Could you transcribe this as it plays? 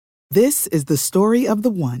This is the story of the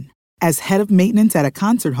one. As head of maintenance at a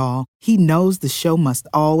concert hall, he knows the show must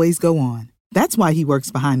always go on. That's why he works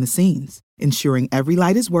behind the scenes, ensuring every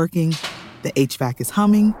light is working, the HVAC is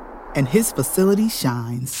humming, and his facility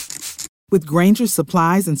shines. With Grainger's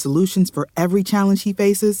supplies and solutions for every challenge he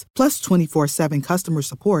faces, plus 24/7 customer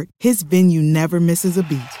support, his venue never misses a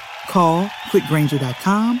beat. Call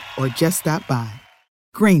quickgrainger.com or just stop by.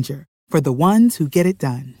 Grainger, for the ones who get it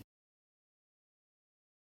done.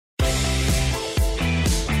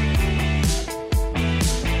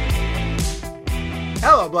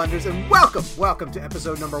 Hello, Blenders, and welcome to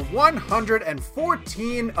episode number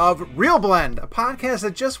 114 of Real Blend, a podcast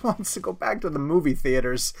that just wants to go back to the movie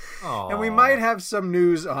theaters. Aww. And we might have some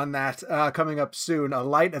news on that coming up soon, a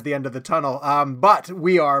light at the end of the tunnel. But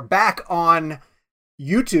we are back on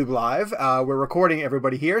YouTube Live. We're recording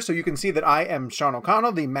everybody here, so you can see that I am Sean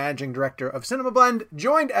O'Connell, the managing director of Cinema Blend,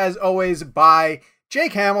 joined as always by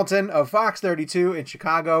Jake Hamilton of Fox 32 in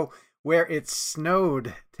Chicago, where it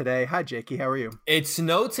snowed today. Hi, Jakey. How are you? It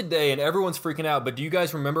snowed today, and everyone's freaking out. But do you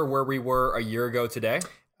guys remember where we were a year ago today?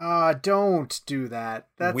 Don't do that.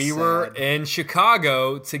 That's we sad. were in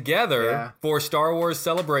Chicago together for Star Wars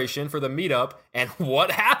Celebration for the meetup, and what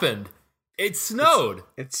happened? It snowed.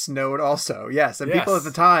 It snowed also, yes. And people at the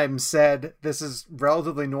time said this is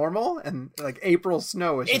relatively normal, and like April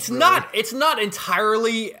snow is It's not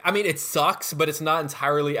entirely, I mean, it sucks, but it's not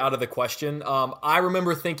entirely out of the question. I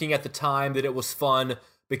remember thinking at the time that it was fun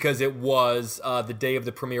because it was the day of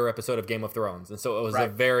the premiere episode of Game of Thrones. And so it was a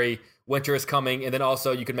very winter is coming. And then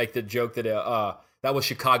also you could make the joke that that was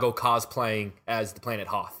Chicago cosplaying as the planet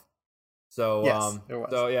Hoth. So, yes, it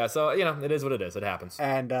was. So you know, it is what it is. It happens.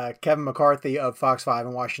 And Kevin McCarthy of Fox 5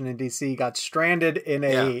 in Washington, D.C. got stranded in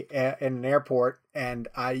in an airport. And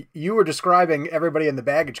you were describing everybody in the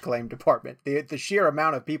baggage claim department, the sheer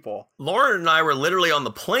amount of people. Lauren and I were literally on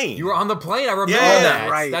the plane. You were on the plane. I remember that.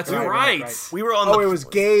 Right. That's right. We were on it was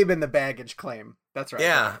Gabe in the baggage claim. That's right.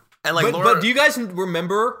 Yeah. And but do you guys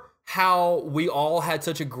remember how we all had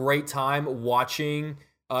such a great time watching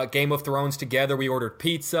Game of Thrones together? We ordered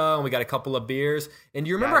pizza and we got a couple of beers. And do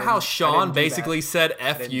you remember how Sean basically said,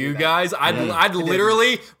 F you guys? I'd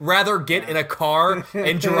literally rather get in a car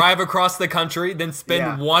and drive across the country than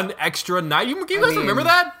spend one extra night. You guys remember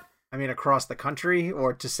that? I mean, across the country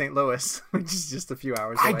or to St. Louis, which is just a few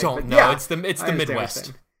hours away. I don't know. It's the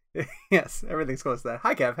Midwest. Yes, everything's close to that.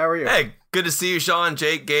 Hi, Kev. How are you? Hey, good to see you, Sean,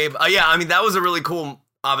 Jake, Gabe. I mean, that was a really cool,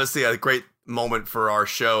 obviously a great moment for our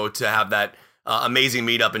show to have that amazing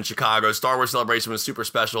meetup in Chicago. Star Wars Celebration was super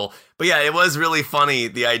special. But yeah, it was really funny,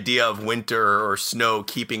 the idea of winter or snow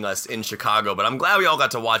keeping us in Chicago. But I'm glad we all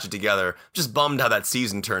got to watch it together. Just bummed how that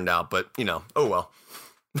season turned out. But, you know, oh well.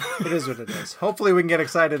 It is what it is. Hopefully we can get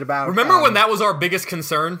excited about... Remember when that was our biggest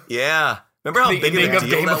concern? Yeah. Remember how big of a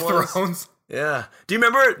deal Game that of was? Thrones? Yeah. Do you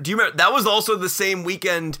remember? That was also the same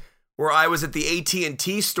weekend where I was at the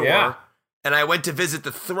AT&T store. Yeah. And I went to visit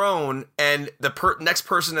the throne, and the next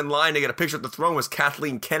person in line to get a picture of the throne was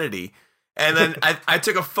Kathleen Kennedy. And then I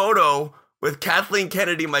took a photo with Kathleen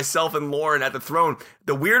Kennedy, myself, and Lauren at the throne.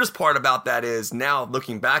 The weirdest part about that is, now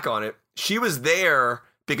looking back on it, she was there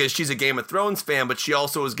because she's a Game of Thrones fan, but she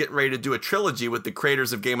also was getting ready to do a trilogy with the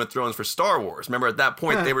creators of Game of Thrones for Star Wars. Remember, at that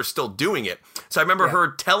point, they were still doing it. So I remember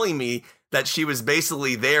her telling me that she was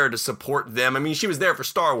basically there to support them. I mean, she was there for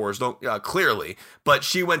Star Wars, clearly, but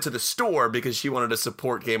she went to the store because she wanted to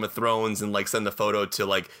support Game of Thrones and like send the photo to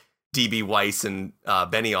like DB Weiss and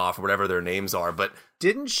Benioff or whatever their names are. But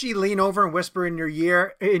didn't she lean over and whisper in your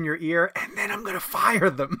ear, and then I'm gonna fire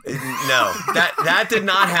them? No, that did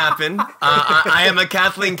not happen. I am a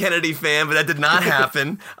Kathleen Kennedy fan, but that did not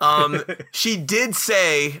happen. She did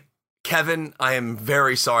say, "Kevin, I am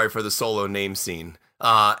very sorry for the Solo name scene."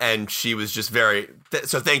 And she was just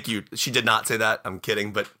so thank you. She did not say that. I'm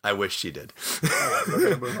kidding, but I wish she did.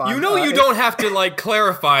 You know, you don't have to like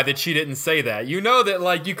clarify that she didn't say that. You know that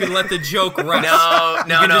like you can let the joke rest.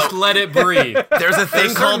 No. Just let it breathe. There's a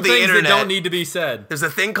thing called the internet. That don't need to be said. There's a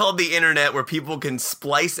thing called the internet where people can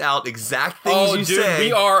splice out exact things you say.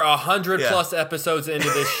 We are 100 plus episodes into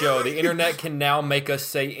this show. The internet can now make us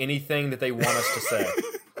say anything that they want us to say.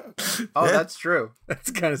 Oh, that's true.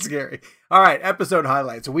 That's kind of scary. All right, episode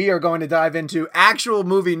highlights. We are going to dive into actual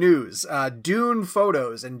movie news, Dune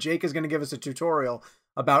photos, and Jake is going to give us a tutorial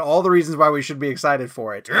about all the reasons why we should be excited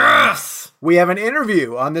for it. Yes! We have an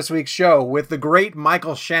interview on this week's show with the great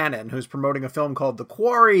Michael Shannon, who's promoting a film called The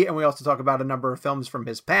Quarry, and we also talk about a number of films from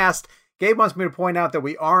his past. Gabe wants me to point out that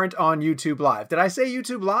we aren't on YouTube Live. Did I say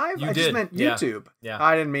YouTube Live? I just meant YouTube. Yeah.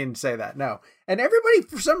 I didn't mean to say that. No. And everybody,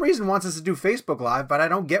 for some reason, wants us to do Facebook Live, but I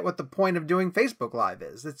don't get what the point of doing Facebook Live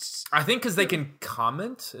is. I think because they can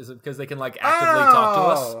comment. Is it because they can like actively talk to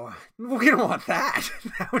us? We don't want that.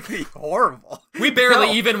 That would be horrible. We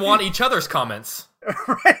barely even want each other's comments.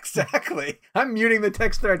 Right, exactly. I'm muting the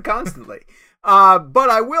text thread constantly. But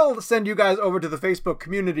I will send you guys over to the Facebook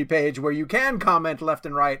community page where you can comment left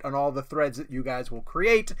and right on all the threads that you guys will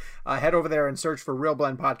create. Head over there and search for Real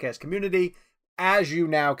Blend Podcast Community. As you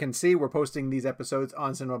now can see, we're posting these episodes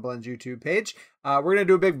on Cinema Blend's YouTube page. We're going to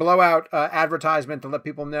do a big blowout advertisement to let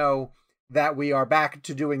people know that we are back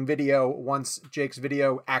to doing video once Jake's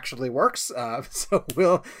video actually works.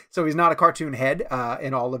 So he's not a cartoon head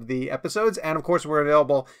in all of the episodes. And of course, we're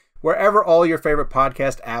available wherever all your favorite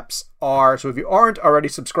podcast apps are. So if you aren't already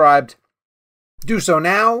subscribed, do so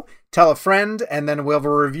now. Tell a friend, and then we'll have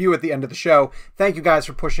a review at the end of the show. Thank you guys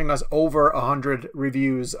for pushing us over 100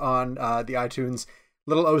 reviews on the iTunes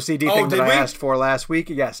little OCD thing that I asked for last week.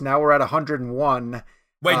 Yes, now we're at 101.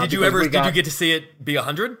 Wait, did you get to see it be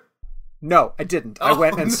 100? No, I didn't. I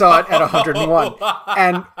went and saw it at 101.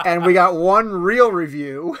 And we got one real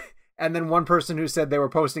review, and then one person who said they were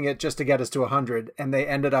posting it just to get us to 100, and they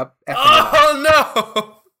ended up effing it up.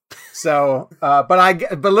 No! So,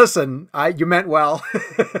 but listen, you meant well,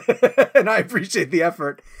 and I appreciate the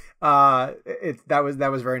effort. That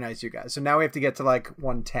was very nice, you guys. So now we have to get to like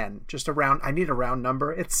 110, just a round. I need a round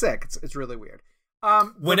number. It's sick. It's really weird.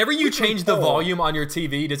 Whenever you change the volume on your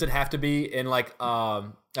TV, does it have to be in like a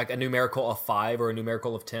numerical of 5 or a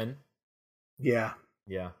numerical of 10? Yeah,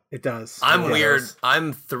 it does. I'm weird.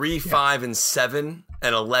 I'm 3, 5, and 7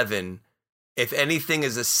 and 11. If anything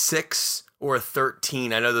is a 6 or a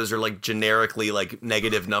 13, I know those are like generically like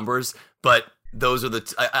negative numbers, but those are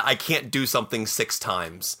I can't do something 6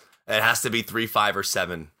 times. It has to be 3, 5, or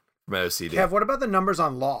 7 from OCD. Kev, what about the numbers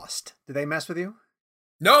on Lost? Do they mess with you?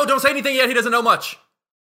 No, don't say anything yet. He doesn't know much.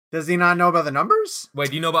 Does he not know about the numbers? Wait,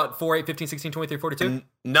 do you know about 4, 8, 15, 16, 23, 42?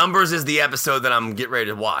 Numbers is the episode that I'm getting ready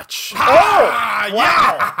to watch. Oh, wow.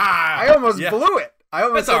 Yeah. I almost blew it. I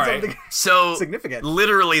almost said something significant.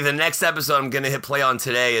 Literally, the next episode I'm going to hit play on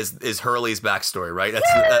today is Hurley's backstory, right?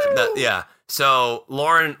 Yeah. So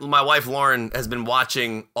Lauren, my wife Lauren, has been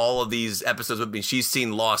watching all of these episodes with me. She's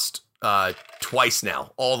seen Lost twice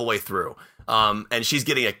now, all the way through. And she's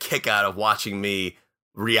getting a kick out of watching me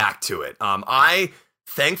react to it. I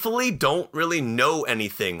thankfully don't really know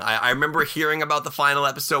anything. I remember hearing about the final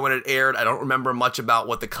episode when it aired. I don't remember much about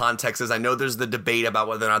what the context is. I know there's the debate about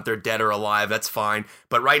whether or not they're dead or alive. That's fine.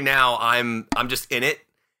 But right now I'm just in it.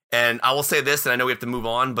 And I will say this, and I know we have to move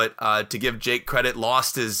on, but to give Jake credit,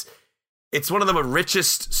 Lost it's one of the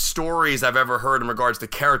richest stories I've ever heard in regards to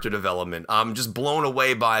character development. I'm just blown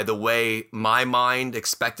away by the way my mind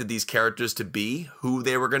expected these characters to be, who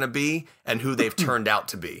they were going to be, and who they've turned out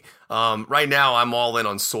to be. Right now, I'm all in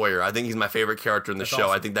on Sawyer. I think he's my favorite character in the show.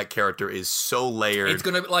 Awesome. I think that character is so layered. It's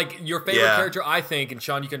going to, like, your favorite character, I think, and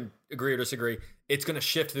Sean, you can agree or disagree, it's going to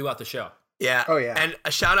shift throughout the show. Yeah. Oh, yeah. And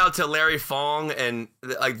a shout out to Larry Fong and,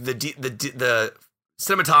 like, the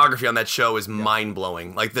cinematography on that show is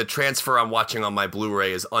mind-blowing. Like, the transfer I'm watching on my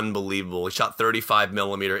Blu-ray is unbelievable. He shot 35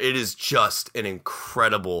 millimeter. It is just an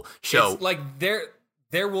incredible show. It's like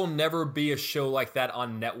there will never be a show like that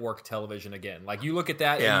on network television again. Like, you look at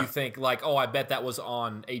that and you think like, oh, I bet that was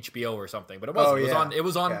on HBO or something. But it wasn't. It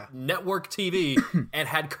was on network TV and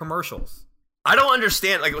had commercials. I don't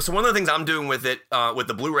understand. Like, so one of the things I'm doing with it, with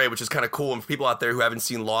the Blu-ray, which is kind of cool, and for people out there who haven't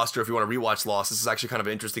seen Lost, or if you want to rewatch Lost, this is actually kind of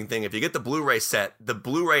an interesting thing. If you get the Blu-ray set, the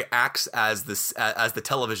Blu-ray acts as the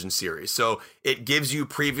television series. So it gives you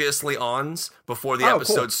previously ons before the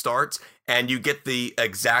episode starts, and you get the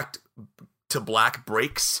exact to black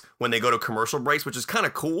breaks when they go to commercial breaks, which is kind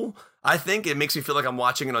of cool. I think it makes me feel like I'm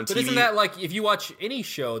watching it on TV. But isn't that like if you watch any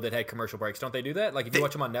show that had commercial breaks, don't they do that? Like if you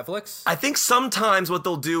watch them on Netflix? I think sometimes what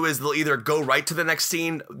they'll do is they'll either go right to the next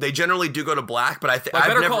scene. They generally do go to black, but I think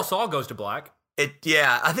Better Call Saul goes to black.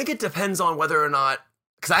 I think it depends on whether or not,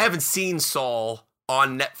 because I haven't seen Saul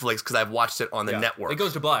on Netflix because I've watched it on the network. It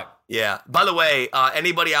goes to black. Yeah. By the way,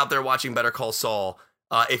 anybody out there watching Better Call Saul,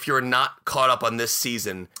 if you're not caught up on this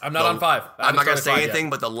season, I'm not on 5. I'm not going to say anything,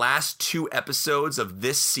 but the last 2 episodes of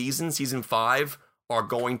this season, season 5, are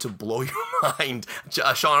going to blow your mind.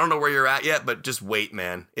 Sean, I don't know where you're at yet, but just wait,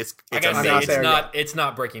 man. It's amazing. It's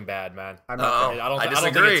not Breaking Bad, man. I'm not there. I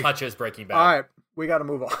don't think it touches Breaking Bad. All right, we got to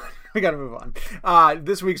move on.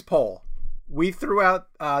 This week's poll. We threw out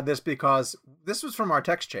this because this was from our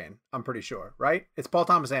text chain, I'm pretty sure, right? It's Paul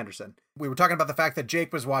Thomas Anderson. We were talking about the fact that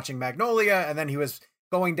Jake was watching Magnolia, and then he was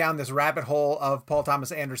going down this rabbit hole of Paul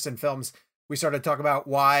Thomas Anderson films, we started talking about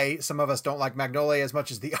why some of us don't like Magnolia as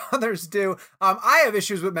much as the others do. I have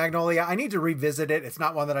issues with Magnolia. I need to revisit it. It's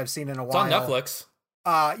not one that I've seen in a while. It's on Netflix.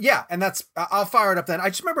 Yeah, and that's I'll fire it up then. I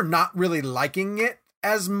just remember not really liking it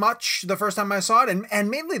as much the first time I saw it, and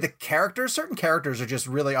mainly the characters. Certain characters are just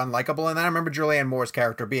really unlikable, and then I remember Julianne Moore's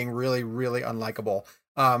character being really, really unlikable.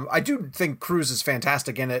 I do think Cruise is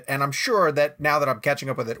fantastic in it, and I'm sure that now that I'm catching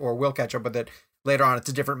up with it, or will catch up with it later on, it's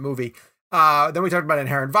a different movie. Then we talked about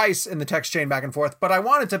Inherent Vice in the text chain back and forth, but I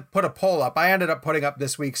wanted to put a poll up. I ended up putting up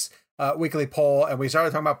this week's weekly poll, and we started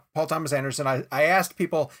talking about Paul Thomas Anderson. I asked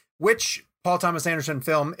people which Paul Thomas Anderson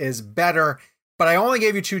film is better, but I only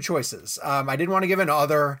gave you two choices. I didn't want to give an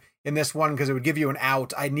other in this one because it would give you an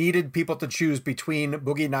out. I needed people to choose between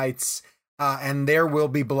Boogie Nights and There Will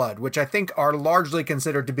Be Blood, which I think are largely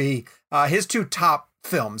considered to be his two top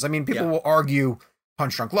films. I mean, people will argue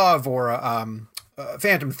Punch Drunk Love or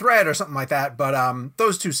Phantom Thread or something like that, but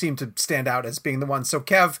those two seem to stand out as being the ones. So,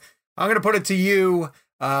 Kev, I'm going to put it to you.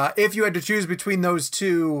 If you had to choose between those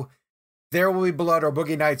two, There Will Be Blood or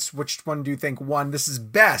Boogie Nights, which one do you think won? This is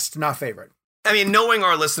best, not favorite. I mean, knowing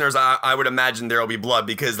our listeners, I would imagine There Will Be Blood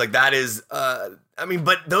because, like, that is,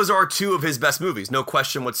 but those are two of his best movies, no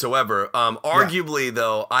question whatsoever. Arguably,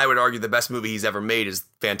 though, I would argue the best movie he's ever made is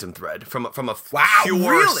Phantom Thread. From a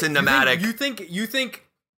pure cinematic. You think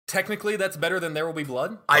technically that's better than There Will Be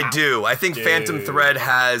Blood? I do. I think Phantom Thread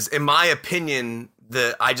has, in my opinion,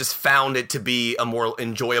 I just found it to be a more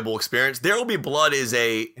enjoyable experience. There Will Be Blood is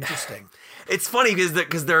interesting. It's funny because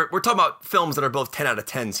we're talking about films that are both 10 out of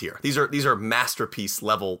 10s here. These are masterpiece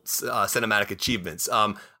level cinematic achievements.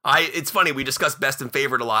 It's funny, we discussed best and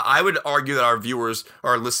favorite a lot. I would argue that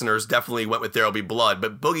our listeners definitely went with There Will Be Blood,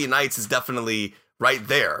 but Boogie Nights is definitely right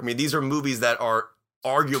there. I mean, these are movies that are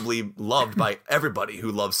arguably loved by everybody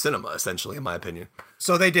who loves cinema, essentially, in my opinion.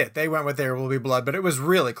 So they did. They went with There Will Be Blood, but it was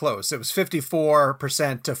really close. It was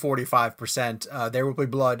 54% to 45%. There Will Be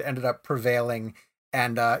Blood ended up prevailing.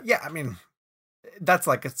 And I mean, that's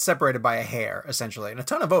like it's separated by a hair, essentially, and a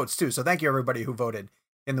ton of votes, too. So thank you, everybody who voted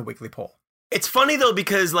in the weekly poll. It's funny, though,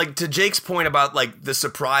 because, like, to Jake's point about, like, the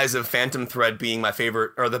surprise of Phantom Thread being my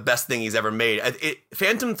favorite or the best thing he's ever made,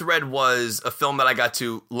 Phantom Thread was a film that I got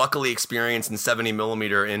to luckily experience in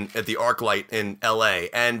 70mm at the ArcLight in L.A.,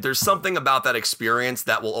 and there's something about that experience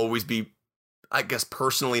that will always be, I guess,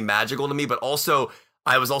 personally magical to me, but also,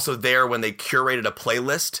 I was also there when they curated a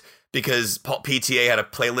playlist because PTA had a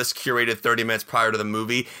playlist curated 30 minutes prior to the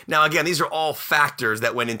movie. Now, again, these are all factors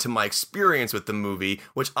that went into my experience with the movie,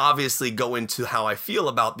 which obviously go into how I feel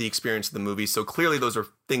about the experience of the movie. So clearly those are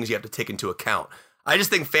things you have to take into account. I just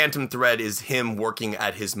think Phantom Thread is him working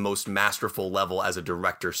at his most masterful level as a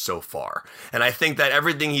director so far. And I think that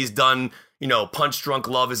everything he's done, Punch Drunk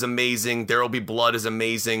Love is amazing. There Will Be Blood is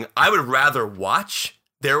amazing. I would rather watch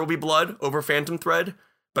There Will Be Blood over Phantom Thread.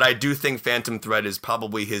 But I do think Phantom Thread is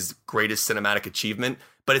probably his greatest cinematic achievement.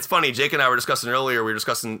 But it's funny, Jake and I were discussing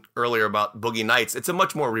earlier about Boogie Nights. It's a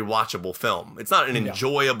much more rewatchable film. It's not an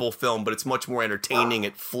enjoyable film, but it's much more entertaining.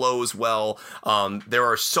 It flows well. There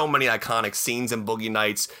are so many iconic scenes in Boogie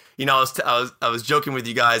Nights. I was joking with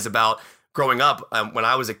you guys about growing up. When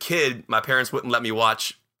I was a kid, my parents wouldn't let me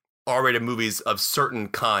watch R-rated movies of certain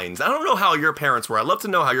kinds. I don't know how your parents were. I'd love to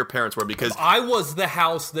know how your parents were because I was the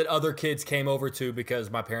house that other kids came over to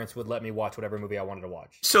because my parents would let me watch whatever movie I wanted to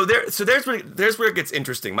watch. So there's where it gets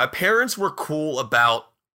interesting. My parents were cool about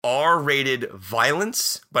R-rated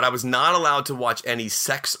violence, but I was not allowed to watch any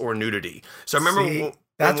sex or nudity. So I remember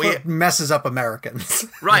that's what messes up Americans.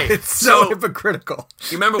 Right. It's so hypocritical.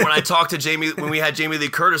 You remember when I talked to Jamie, when we had Jamie Lee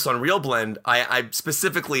Curtis on Real Blend, I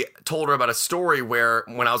specifically told her about a story where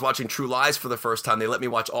when I was watching True Lies for the first time, they let me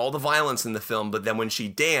watch all the violence in the film, but then when she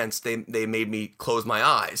danced, they made me close my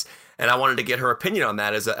eyes. And I wanted to get her opinion on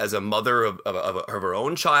that as a mother of her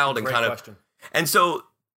own child. Great question. And so,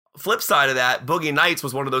 flip side of that, Boogie Nights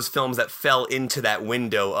was one of those films that fell into that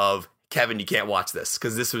window of, Kevin, you can't watch this,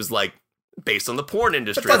 because this was like, based on the porn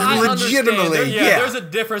industry. But that's legitimately, there's a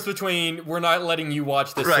difference between we're not letting you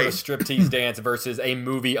watch this sort of striptease dance versus a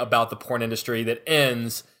movie about the porn industry that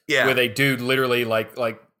ends with a dude literally like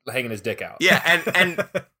hanging his dick out. Yeah, and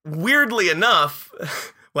weirdly enough,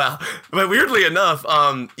 Wow. But weirdly enough,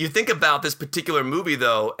 you think about this particular movie,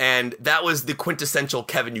 though, and that was the quintessential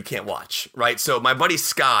Kevin you can't watch, right? So my buddy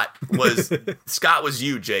Scott was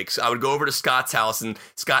you, Jake. So I would go over to Scott's house, and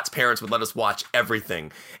Scott's parents would let us watch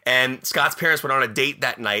everything. And Scott's parents went on a date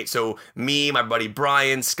that night. So me, my buddy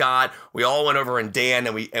Brian, Scott, we all went over, and Dan,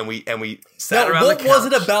 and we sat around the couch. What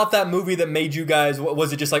was it about that movie that made you guys,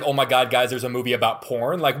 was it just like, oh my God, guys, there's a movie about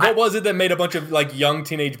porn? Like, what was it that made a bunch of like young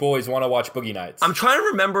teenage boys want to watch Boogie Nights? I'm trying to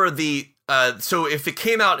remember so if it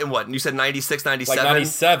came out in what? You said 96, 97? Like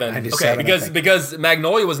 97. Okay, because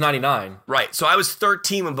Magnolia was 99. Right. So I was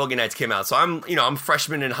 13 when Boogie Nights came out. So I'm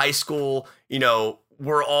freshman in high school. We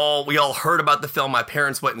all heard about the film. My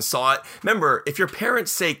parents went and saw it. Remember, if your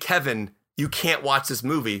parents say, Kevin, you can't watch this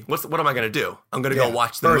movie, what am I going to do? I'm going to go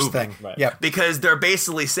watch the movie. First thing. Right. Yeah. Because they're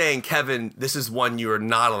basically saying, Kevin, this is one you are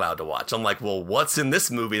not allowed to watch. I'm like, well, what's in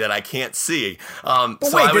this movie that I can't see?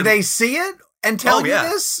 Did they see it and tell you yeah.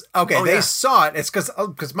 this? Okay, they saw it. It's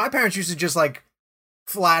because my parents used to just like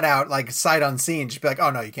flat out, like sight unseen, just be like,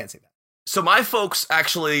 oh no, you can't see that. So my folks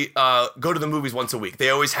actually go to the movies once a week.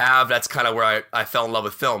 They always have. That's kind of where I fell in love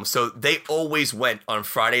with film. So they always went on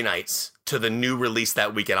Friday nights to the new release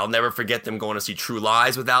that weekend. I'll never forget them going to see True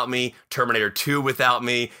Lies without me, Terminator 2 without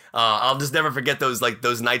me. I'll just never forget those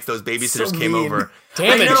nights those babysitters came over.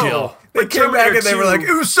 Damn it, Jill. They came back and they were like,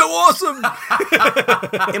 it was so awesome.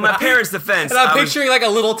 In my parents' defense, And I'm picturing like a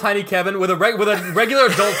little tiny Kevin with a regular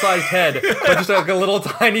adult-sized head, but just like a little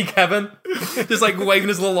tiny Kevin, just like waving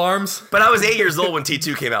his little arms. But I was 8 years old when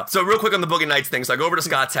T2 came out. So real quick on the Boogie Nights thing. So I go over to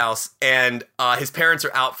Scott's house, and his parents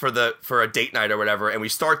are out for a date night or whatever, and we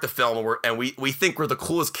start the film, and we think we're the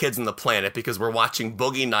coolest kids on the planet because we're watching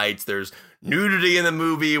Boogie Nights. There's nudity in the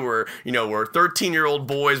movie. We're 13-year-old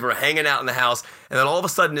boys. We're hanging out in the house, and then all of a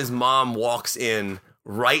sudden his mom walks in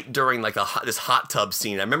right during like this hot tub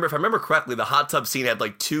scene. If I remember correctly, the hot tub scene had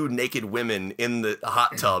like two naked women in the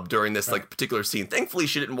hot tub during this like particular scene. Thankfully,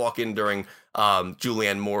 she didn't walk in during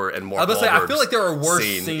Julianne Moore and Mark Wahlberg's I feel like there are worse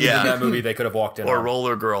scenes in that movie they could have walked in or on.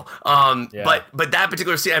 Roller Girl. But that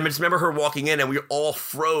particular scene, I just remember her walking in and we all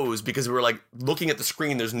froze because we were like looking at the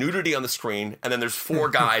screen. There's nudity on the screen, and then there's four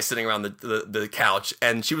guys sitting around the couch,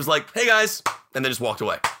 and she was like, "Hey guys," and then just walked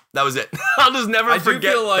away. That was it. I'll just never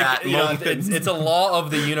forget feel like, that moment. It's a law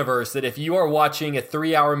of the universe that if you are watching a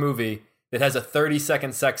 3-hour movie that has a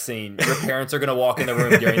 30-second sex scene, your parents are going to walk in the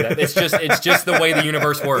room during that. It's just the way the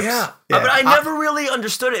universe works. Yeah. But I never really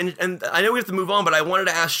understood it, and I know we have to move on, but I wanted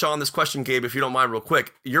to ask Sean this question, Gabe, if you don't mind real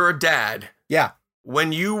quick. You're a dad. Yeah.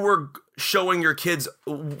 When you were showing your kids,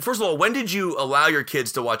 first of all, when did you allow your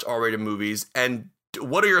kids to watch R-rated movies, and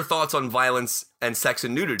what are your thoughts on violence and sex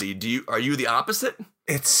and nudity? Are you the opposite?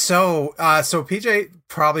 It's so PJ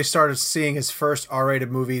probably started seeing his first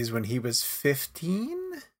R-rated movies when he was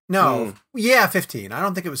 15. No, 15. I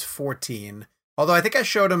don't think it was 14. Although I think I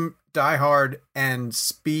showed him Die Hard and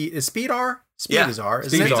Speed. Is Speed R? Speed is R.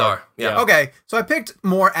 Isn't Speed it? R. Yeah. Okay, so I picked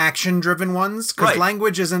more action-driven ones because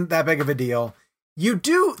language isn't that big of a deal.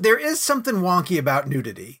 There is something wonky about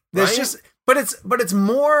nudity. There's but it's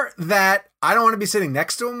more that I don't want to be sitting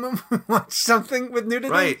next to him and watch something with nudity.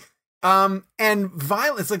 Right. And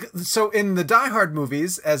violence, like, so in the Die Hard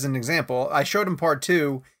movies, as an example, I showed him part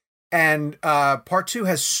 2, and part 2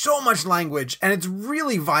 has so much language, and it's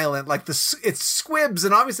really violent. Like it's squibs,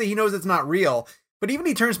 and obviously he knows it's not real. But even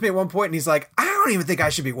he turns to me at one point, and he's like, "I don't even think I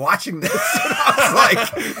should be watching this." And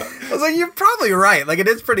I was like, "You're probably right. Like, it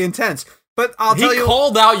is pretty intense." But I'll tell you, he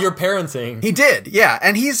called out your parenting. He did, yeah,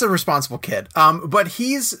 and he's a responsible kid. But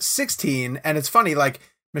he's 16, and it's funny, like,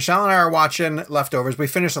 Michelle and I are watching Leftovers. We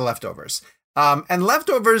finished the Leftovers. And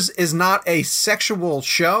Leftovers is not a sexual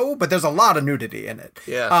show, but there's a lot of nudity in it.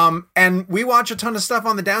 Yeah. And we watch a ton of stuff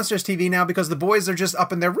on the downstairs TV now because the boys are just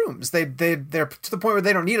up in their rooms. They're to the point where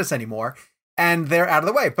they don't need us anymore, and they're out of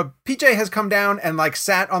the way. But PJ has come down and like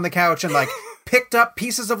sat on the couch and like picked up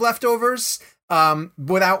pieces of Leftovers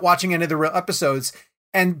without watching any of the real episodes.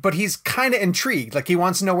 But he's kind of intrigued. Like, he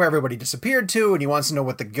wants to know where everybody disappeared to, and he wants to know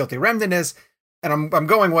what the guilty remnant is. And I'm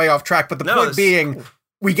going way off track, but the point being, cool.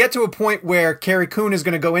 We get to a point where Carrie Coon is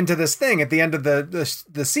going to go into this thing at the end of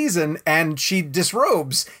the season, and she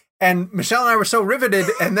disrobes. And Michelle and I were so riveted,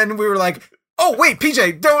 and then we were like, "Oh wait,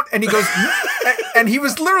 PJ, don't!" And he goes, and he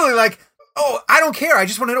was literally like, "Oh, I don't care. I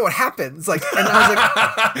just want to know what happens." Like, and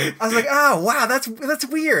I was like, "Oh wow, that's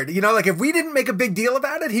weird." You know, like if we didn't make a big deal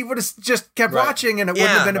about it, he would have just kept watching, and it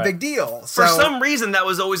wouldn't have been a big deal. So, for some reason, that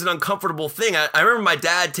was always an uncomfortable thing. I remember my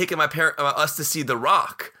dad taking us to see The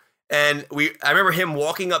Rock. And I remember him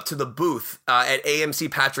walking up to the booth at AMC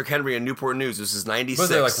Patrick Henry in Newport News. This is 96. Was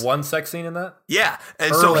there like one sex scene in that? Yeah.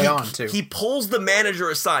 And Early so on, too. he pulls the manager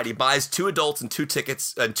aside. He buys 2 adults and 2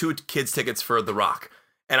 kids tickets for The Rock.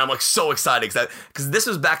 And I'm like so excited because this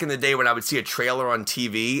was back in the day when I would see a trailer on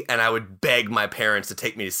TV and I would beg my parents to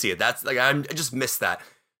take me to see it. That's like I just missed that.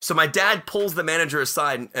 So my dad pulls the manager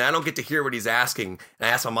aside, and I don't get to hear what he's asking. And I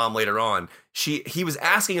asked my mom later on. He was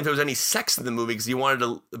asking if there was any sex in the movie because he wanted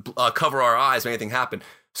to cover our eyes when anything happened.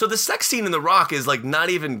 So the sex scene in The Rock is like not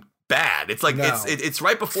even bad. It's like it's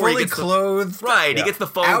right before fully he gets clothed. Right, he gets the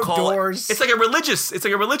phone Outdoors. call. It's like a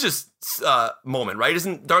religious moment, right?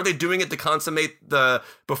 Aren't they doing it to consummate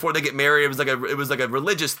before they get married? It was like a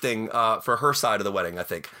religious thing for her side of the wedding, I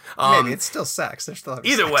think. Maybe it's still sex. They're still having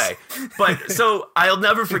either sex. way. But so I'll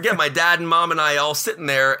never forget my dad and mom and I all sitting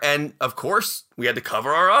there, and of course we had to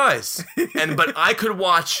cover our eyes. But I could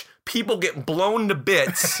watch people get blown to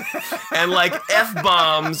bits and like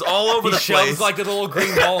F-bombs all over the place. He shoves like a little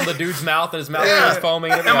green ball in the dude's mouth and his mouth is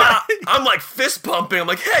foaming. And I'm like fist pumping. I'm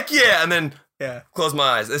like, heck yeah. And then close my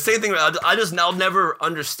eyes. The same thing. I'll never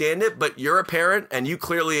understand it, but you're a parent and you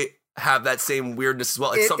clearly have that same weirdness as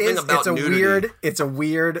well. It's something about nudity. It's a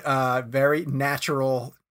weird, very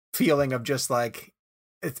natural feeling of just like,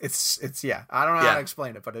 it's I don't know how to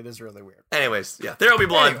explain it, but it is really weird. Anyways, There'll Be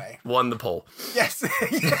Blood won the poll. Yes. It's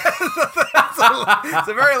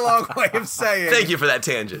a very long way of saying. Thank you for that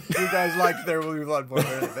tangent. You guys like There Will Be Blood more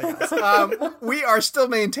than anything else. We are still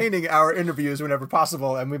maintaining our interviews whenever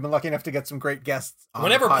possible, and we've been lucky enough to get some great guests on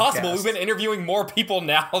whenever the podcast. possible. We've been interviewing more people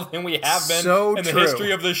now than we have been in the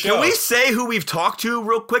history of the show. Can we say who we've talked to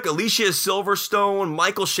real quick? Alicia Silverstone,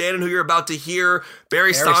 Michael Shannon, who you're about to hear,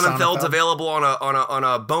 Barry Sonnenfeld's available on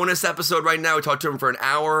a bonus episode right now. We talked to him for an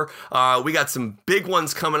hour. We got some big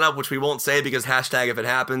ones coming up, which we won't say because hashtag if it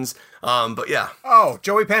happens. But yeah. Oh,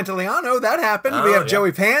 Joey Pantoliano, that happened. We have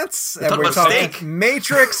Joey Pants, and we're talking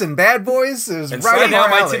Matrix and Bad Boys. It was right now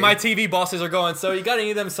my TV bosses are going, so you got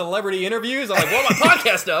any of them celebrity interviews? I'm like, well, my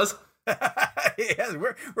podcast does. Yes,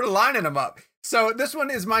 we're lining them up. So this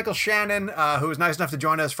one is Michael Shannon, who was nice enough to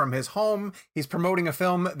join us from his home. He's promoting a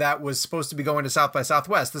film that was supposed to be going to South by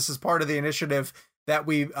Southwest. This is part of the initiative that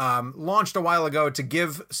we launched a while ago to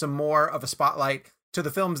give some more of a spotlight to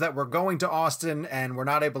the films that were going to Austin and were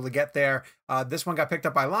not able to get there. This one got picked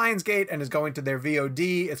up by Lionsgate and is going to their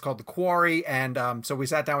VOD. It's called The Quarry. And so we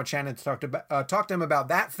sat down with Shannon to talk to him about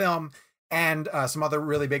that film and some other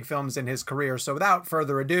really big films in his career. So without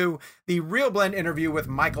further ado, the Real Blend interview with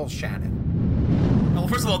Michael Shannon. Well,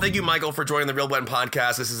 first of all, thank you, Michael, for joining the Real Blend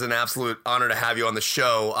podcast. This is an absolute honor to have you on the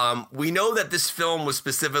show. We know that this film was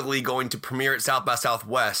specifically going to premiere at South by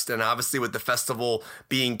Southwest, and obviously with the festival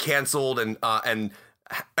being canceled and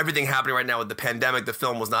everything happening right now with the pandemic, the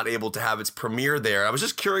film was not able to have its premiere there. I was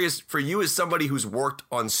just curious, for you as somebody who's worked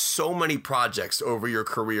on so many projects over your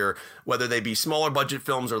career, whether they be smaller budget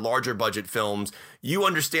films or larger budget films, you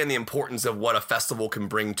understand the importance of what a festival can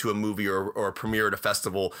bring to a movie or a premiere at a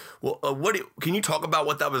festival. Well, can you talk about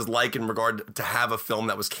what that was like in regard to have a film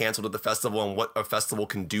that was canceled at the festival and what a festival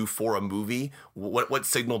can do for a movie? What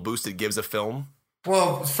signal boost it gives a film?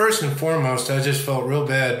 Well, first and foremost, I just felt real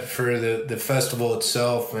bad for the festival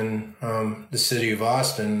itself and the city of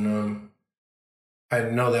Austin. I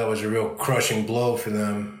know that was a real crushing blow for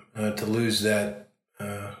them to lose that.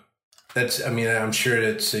 I'm sure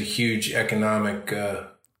it's a huge economic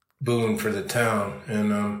boon for the town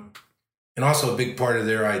and also a big part of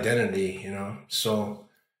their identity, So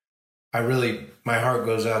my heart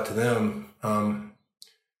goes out to them.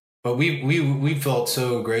 But we felt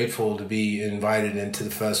so grateful to be invited into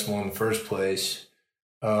the festival in the first place.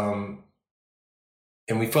 And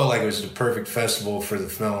we felt like it was the perfect festival for the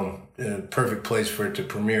film, the perfect place for it to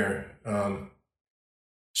premiere.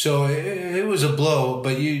 So it was a blow,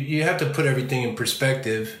 but you have to put everything in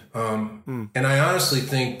perspective. And I honestly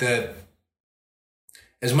think that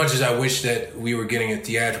as much as I wish that we were getting a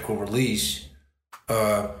theatrical release,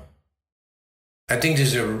 I think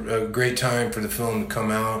this is a great time for the film to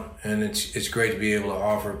come out, and it's great to be able to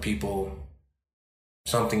offer people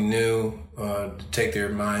something new to take their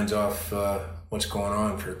minds off what's going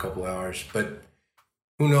on for a couple hours. But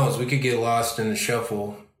who knows? We could get lost in the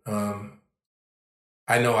shuffle.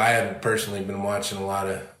 I know I haven't personally been watching a lot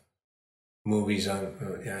of movies.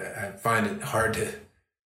 I find it hard to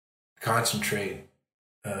concentrate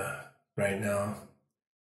right now.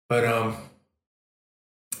 But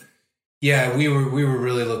yeah, we were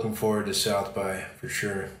really looking forward to South by for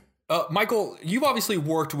sure. Michael, you've obviously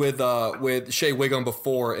worked with Shea Whigham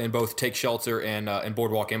before in both Take Shelter and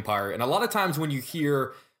Boardwalk Empire, and a lot of times when you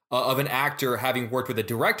hear of an actor having worked with a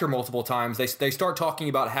director multiple times, they start talking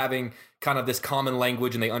about having kind of this common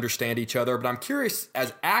language and they understand each other. But I'm curious,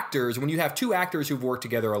 as actors, when you have two actors who've worked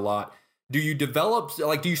together a lot, do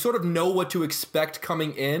you sort of know what to expect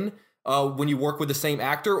coming in when you work with the same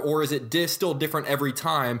actor, or is it still different every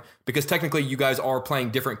time? Because technically you guys are playing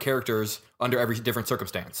different characters under every different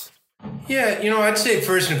circumstance. Yeah, I'd say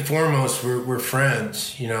first and foremost, we're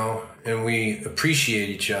friends, and we appreciate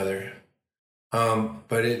each other.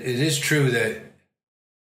 But it is true that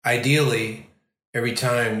ideally, every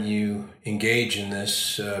time you engage in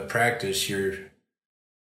this practice, you're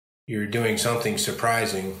doing something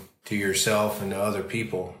surprising to yourself and to other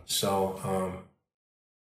people. So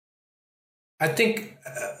I think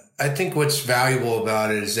what's valuable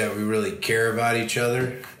about it is that we really care about each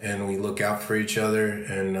other and we look out for each other,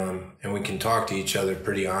 and we can talk to each other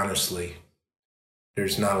pretty honestly.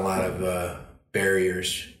 There's not a lot of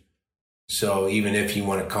barriers. So even if you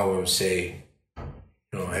want to come and say,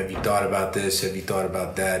 have you thought about this? Have you thought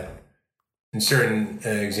about that? In certain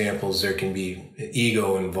examples, there can be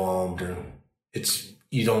ego involved, or it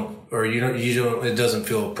doesn't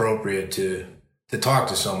feel appropriate to talk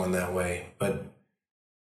to someone that way. But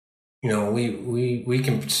we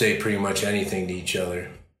can say pretty much anything to each other.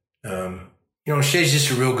 Shay's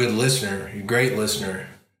just a real good listener, a great listener,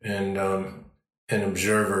 and an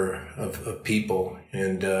observer of people,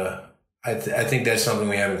 and I think that's something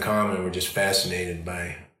we have in common. We're just fascinated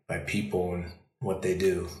by people and what they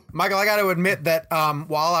do. Michael, I got to admit that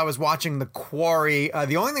while I was watching The Quarry,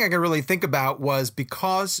 the only thing I could really think about was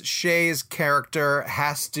because Shay's character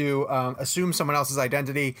has to assume someone else's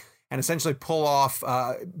identity and essentially pull off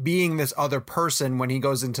being this other person when he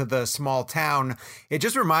goes into the small town. It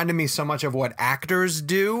just reminded me so much of what actors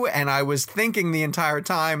do. And I was thinking the entire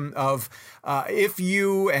time of if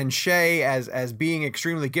you and Shay, as being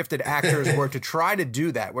extremely gifted actors, were to try to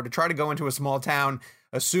do that, were to try to go into a small town,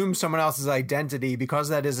 assume someone else's identity, because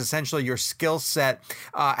that is essentially your skill set.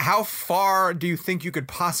 How far do you think you could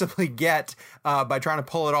possibly get by trying to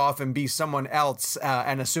pull it off and be someone else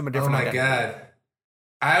and assume a different identity? Oh my God.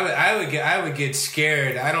 I would get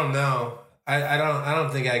scared. I don't know. I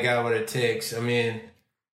don't think I got what it takes. I mean,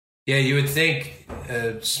 yeah, you would think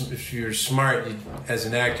if you're smart as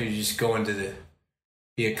an actor, you just go into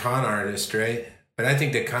be a con artist, right? But I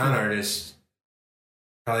think the con artist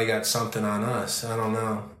probably got something on us. I don't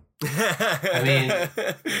know. I mean,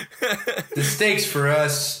 the stakes for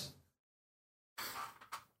us,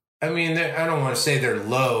 I mean, I don't want to say they're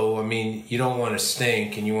low. I mean, you don't want to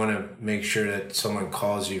stink and you want to make sure that someone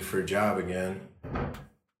calls you for a job again.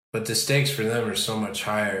 But the stakes for them are so much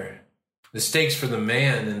higher. The stakes for the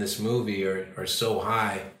man in this movie are so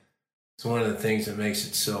high. It's one of the things that makes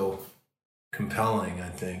it so compelling, I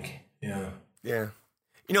think. Yeah. Yeah.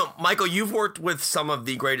 Michael, you've worked with some of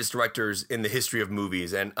the greatest directors in the history of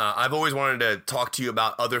movies, and I've always wanted to talk to you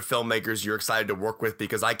about other filmmakers you're excited to work with,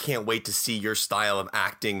 because I can't wait to see your style of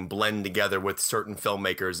acting blend together with certain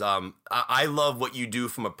filmmakers. I love what you do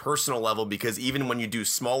from a personal level, because even when you do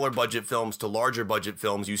smaller budget films to larger budget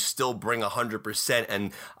films, you still bring 100%,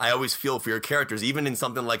 and I always feel for your characters, even in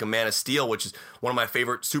something like A Man of Steel, which is one of my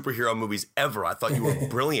favorite superhero movies ever. I thought you were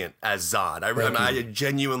brilliant as Zod. I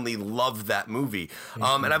genuinely loved that movie.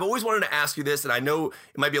 And I've always wanted to ask you this, and I know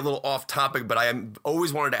it might be a little off topic, but I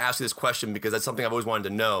always wanted to ask you this question because that's something I've always wanted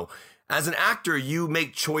to know. As an actor, you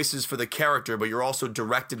make choices for the character, but you're also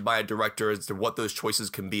directed by a director as to what those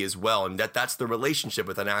choices can be as well, and that's the relationship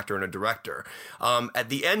with an actor and a director. At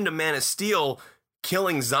the end of Man of Steel,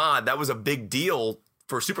 killing Zod, that was a big deal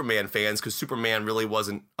for Superman fans, because Superman really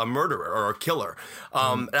wasn't a murderer or a killer.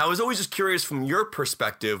 And I was always just curious from your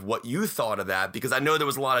perspective what you thought of that, because I know there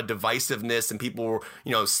was a lot of divisiveness and people were,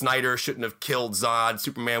 Snyder shouldn't have killed Zod,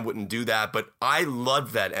 Superman wouldn't do that, but I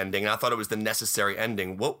loved that ending and I thought it was the necessary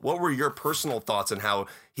ending. What were your personal thoughts on how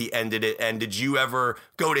he ended it, and did you ever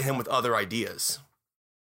go to him with other ideas?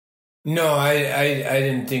 No, I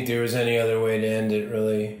didn't think there was any other way to end it,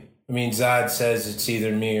 really. I mean, Zod says it's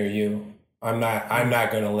either me or you. I'm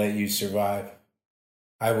not going to let you survive.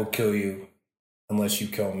 I will kill you unless you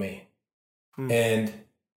kill me. And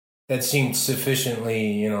that seemed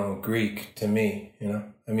sufficiently, Greek to me,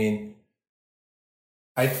 I mean,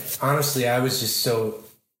 I was just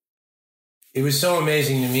it was so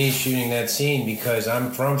amazing to me shooting that scene, because I'm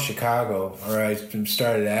from Chicago, or I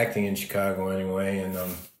started acting in Chicago anyway. And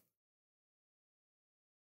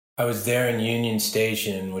I was there in Union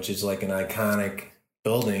Station, which is like an iconic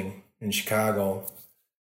building in Chicago,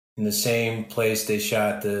 in the same place they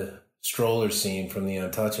shot the stroller scene from The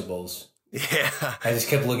Untouchables. Yeah. I just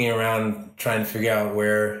kept looking around trying to figure out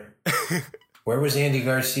where Where was Andy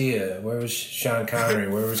Garcia? Where was Sean Connery?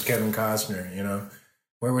 Where was Kevin Costner? You know,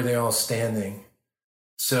 where were they all standing?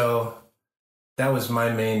 So that was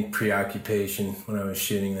my main preoccupation when I was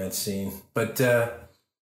shooting that scene. But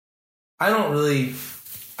I don't really...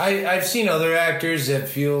 I've seen other actors that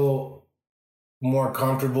feel more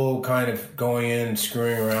comfortable kind of going in and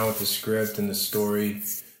screwing around with the script and the story.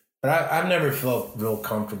 But I've never felt real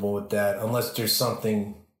comfortable with that unless there's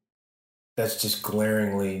something that's just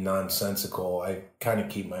glaringly nonsensical. I kind of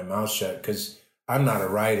keep my mouth shut because I'm not a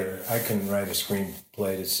writer. I couldn't write a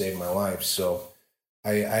screenplay to save my life. So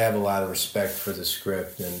I have a lot of respect for the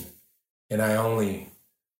script, and I only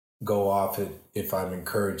go off it if I'm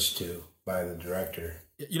encouraged to by the director.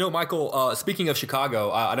 You know, Michael, speaking of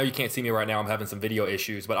Chicago, I know you can't see me right now. I'm having some video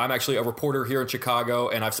issues, but I'm actually a reporter here in Chicago,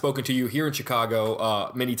 and I've spoken to you here in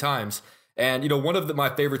Chicago many times. And, you know, one of my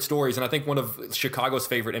favorite stories, and I think one of Chicago's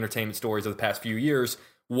favorite entertainment stories of the past few years,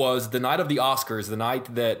 was the night of the Oscars, the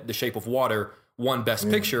night that The Shape of Water won Best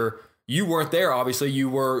Picture. You weren't there, obviously. You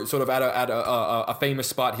were sort of at a famous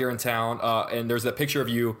spot here in town, and there's that picture of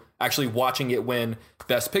you actually watching it win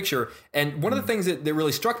Best Picture. And one of the things that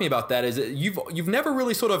really struck me about that is that you've never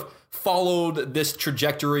really sort of followed this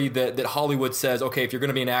trajectory that Hollywood says, okay, if you're going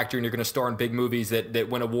to be an actor and you're going to star in big movies that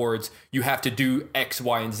win awards, you have to do X,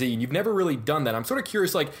 Y, and Z. And you've never really done that. I'm sort of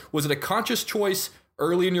curious, like, was it a conscious choice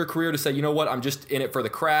early in your career to say, you know what, I'm just in it for the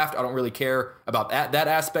craft. I don't really care about that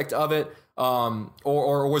aspect of it.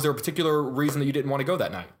 Or was there a particular reason that you didn't want to go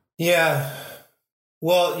that night? Yeah.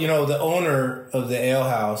 Well, you know, the owner of the ale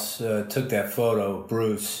house took that photo,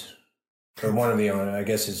 Bruce, or one of the owners. I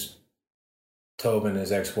guess his Tobin,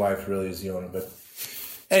 his ex-wife, really is the owner. But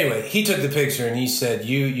anyway, he took the picture and he said,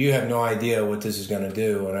 you have no idea what this is going to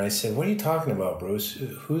do. And I said, what are you talking about, Bruce?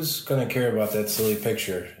 Who's going to care about that silly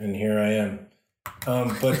picture? And here I am.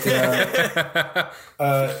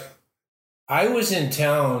 I was in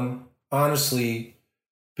town, honestly,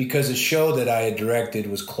 because a show that I had directed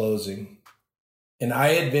was closing. And I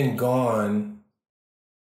had been gone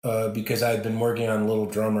because I had been working on Little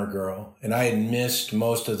Drummer Girl. And I had missed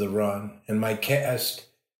most of the run. And my cast,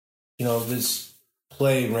 you know, this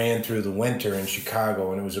play ran through the winter in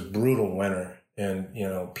Chicago. And it was a brutal winter. And, you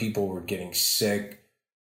know, people were getting sick.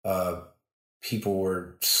 People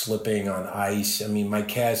were slipping on ice. I mean, my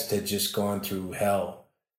cast had just gone through hell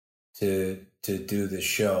to do the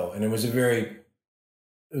show. And it was a very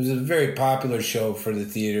popular show for the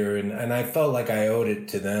theater, and I felt like I owed it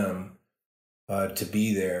to them to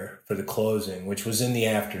be there for the closing, which was in the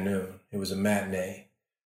afternoon. It was a matinee.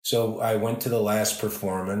 So I went to the last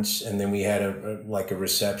performance, and then we had a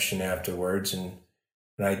reception afterwards, and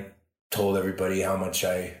I told everybody how much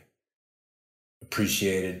I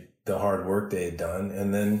appreciated the hard work they had done.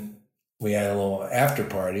 And then we had a little after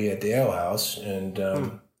party at the ale house, and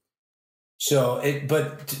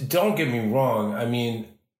but don't get me wrong. I mean,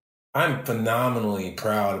 I'm phenomenally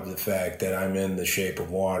proud of the fact that I'm in The Shape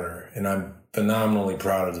of Water, and I'm phenomenally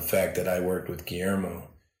proud of the fact that I worked with Guillermo,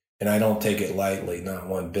 and I don't take it lightly, not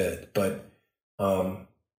one bit. But I'm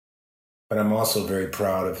also very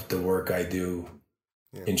proud of the work I do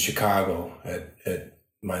in Chicago at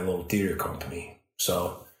my little theater company.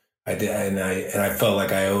 So I did, and I felt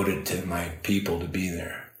like I owed it to my people to be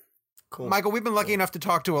there. Cool. Michael, we've been lucky enough to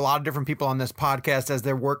talk to a lot of different people on this podcast as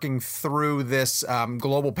they're working through this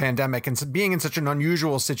global pandemic and being in such an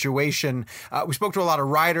unusual situation. We spoke to a lot of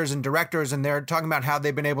writers and directors, and they're talking about how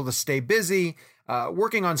they've been able to stay busy,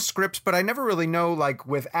 working on scripts. But I never really know, like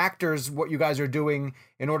with actors, what you guys are doing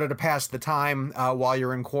in order to pass the time while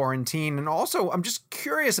you're in quarantine. And also, I'm just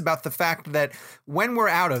curious about the fact that when we're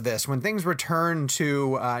out of this, when things return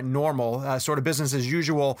to normal, sort of business as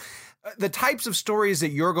usual, the types of stories that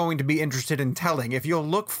you're going to be interested in telling, if you'll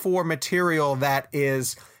look for material that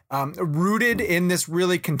is rooted in this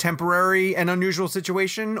really contemporary and unusual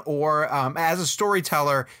situation, or as a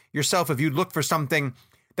storyteller yourself, if you look for something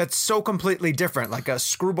that's so completely different, like a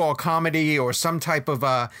screwball comedy or some type of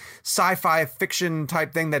sci-fi fiction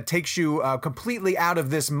type thing that takes you completely out of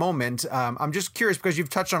this moment. I'm just curious, because you've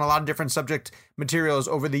touched on a lot of different subject materials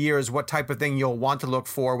over the years, what type of thing you'll want to look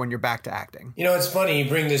for when you're back to acting. You know, it's funny you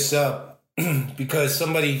bring this up because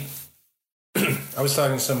I was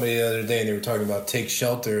talking to somebody the other day, and they were talking about Take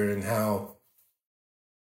Shelter and how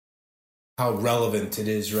relevant it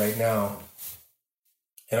is right now.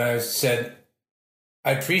 And I said,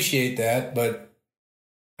 I appreciate that, but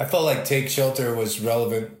I felt like Take Shelter was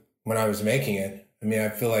relevant when I was making it. I mean, I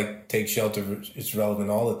feel like Take Shelter is relevant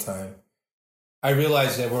all the time. I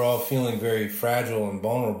realize that we're all feeling very fragile and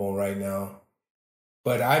vulnerable right now,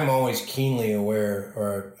 but I'm always keenly aware,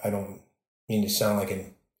 or I don't mean to sound like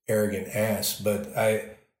an arrogant ass, but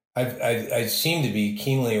I seem to be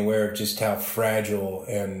keenly aware of just how fragile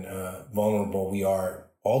and vulnerable we are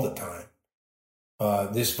all the time.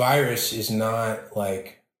 This virus is not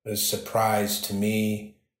like a surprise to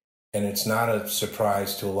me, and it's not a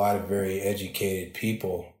surprise to a lot of very educated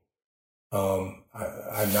people.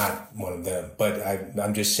 I'm not one of them, but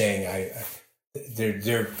I'm just saying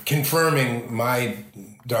they're confirming my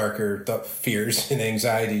darker fears and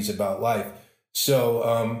anxieties about life.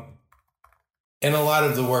 So, and a lot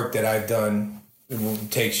of the work that I've done,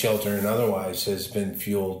 Take Shelter and otherwise, has been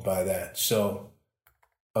fueled by that. So,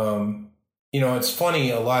 it's funny.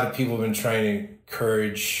 A lot of people have been trying to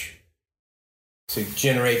encourage to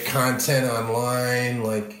generate content online,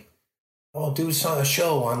 like, do a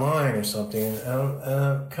show online or something. And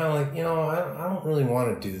I'm kind of like, I don't really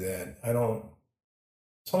want to do that.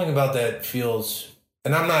 Something about that feels,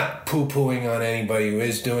 and I'm not poo-pooing on anybody who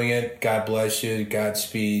is doing it. God bless you.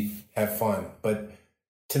 Godspeed. Have fun. But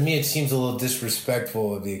to me, it seems a little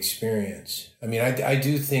disrespectful of the experience. I mean, I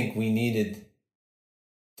do think we needed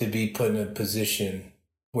to be put in a position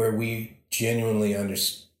where we genuinely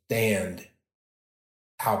understand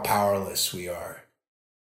how powerless we are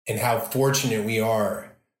and how fortunate we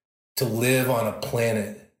are to live on a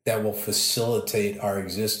planet that will facilitate our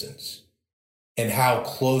existence, and how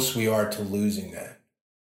close we are to losing that.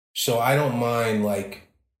 So I don't mind, like,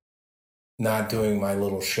 not doing my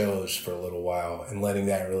little shows for a little while and letting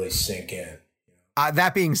that really sink in.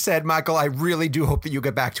 That being said, Michael, I really do hope that you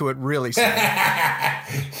get back to it really soon.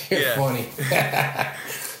 You're funny.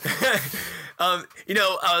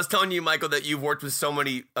 I was telling you, Michael, that you've worked with so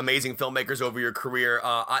many amazing filmmakers over your career.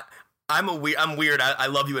 I'm weird. I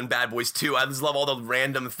love you in Bad Boys 2. I just love all the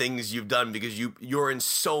random things you've done because you're in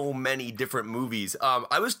so many different movies.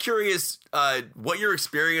 I was curious what your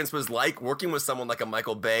experience was like working with someone like a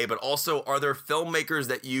Michael Bay, but also, are there filmmakers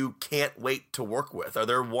that you can't wait to work with? Are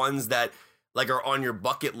there ones that like are on your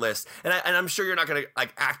bucket list? And I'm sure you're not going to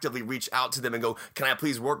like actively reach out to them and go, "Can I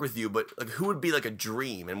please work with you?" But like, who would be like a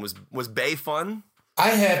dream? And was Bay fun? I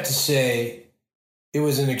have to say, it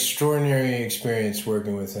was an extraordinary experience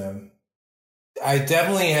working with him. I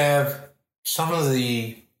definitely have some of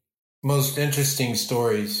the most interesting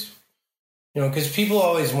stories, because people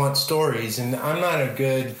always want stories, and I'm not a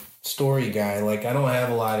good story guy. Like, I don't have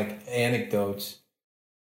a lot of anecdotes,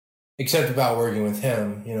 except about working with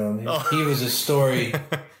him. He was a story.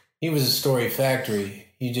 He was a story factory.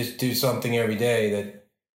 You just do something every day that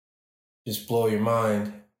just blow your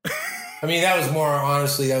mind. I mean, that was more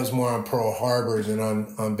on Pearl Harbor than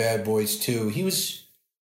on Bad Boys 2.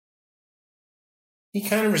 He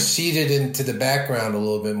kind of receded into the background a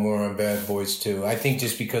little bit more on Bad Boys 2. I think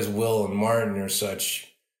just because Will and Martin are such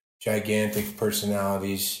gigantic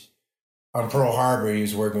personalities. On Pearl Harbor, he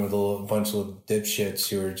was working with a bunch of dipshits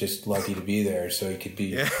who were just lucky to be there, so he could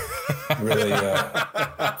be really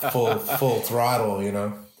full throttle,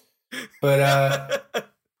 But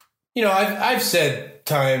I've said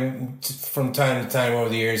from time to time over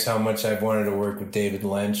the years how much I've wanted to work with David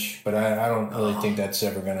Lynch, but I don't really think that's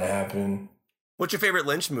ever going to happen. What's your favorite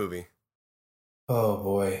Lynch movie? Oh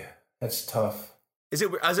boy, that's tough. Is it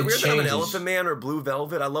weird that I'm an Elephant Man or Blue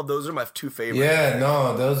Velvet? I love those. Are my two favorites. Yeah,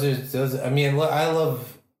 no, those. I mean, I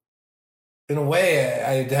love. In a way,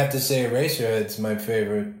 I'd have to say Eraserhead's my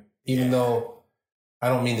favorite, even though I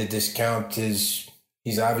don't mean to discount his.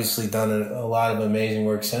 He's obviously done a lot of amazing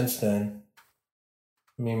work since then.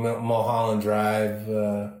 I mean, Mulholland Drive,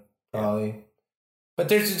 probably. But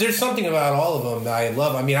there's something about all of them that I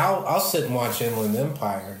love. I mean, I'll sit and watch Inland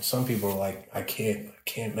Empire. Some people are like, I can't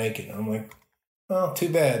make it. I'm like, oh, too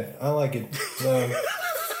bad. I like it. I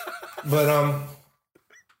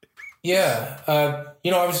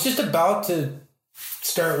was just about to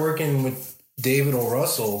start working with David O.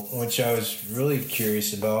 Russell, which I was really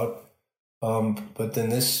curious about. But then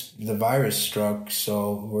the virus struck,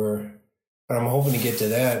 but I'm hoping to get to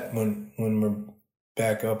that when we're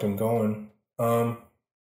back up and going.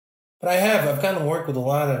 But I've gotten to work with a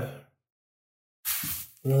lot of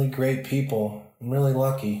really great people. I'm really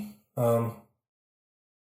lucky.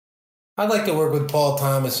 I'd like to work with Paul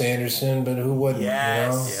Thomas Anderson, but who wouldn't?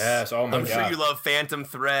 Yes. Yes. Oh my God. I'm sure you love Phantom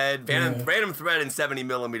Thread. Phantom Thread in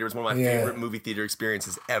 70mm is one of my favorite movie theater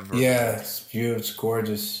experiences ever. Yeah, it's beautiful. It's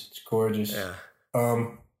gorgeous. It's gorgeous. Yeah.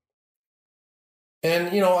 And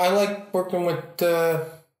I like working with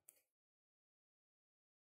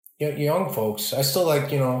young folks. I still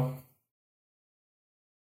like, I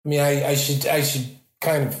mean, I should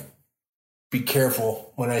kind of be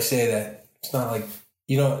careful when I say that. It's not like,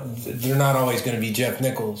 they're not always going to be Jeff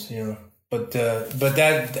Nichols, but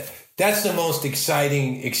that's the most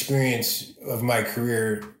exciting experience of my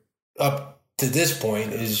career up to this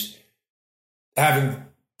point is having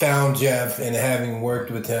found Jeff and having worked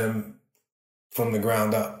with him from the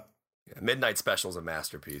ground up. Yeah, Midnight Special's a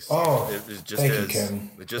masterpiece. Oh, it just thank is. you,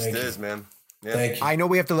 Kevin. It just Thank is, you. man. Yeah. Thank you. I know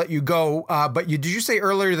we have to let you go, but did you say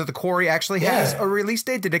earlier that The Quarry actually has a release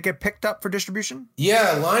date? Did it get picked up for distribution?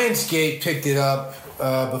 Yeah, Lionsgate picked it up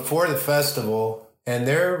before the festival, and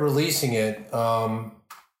they're releasing it.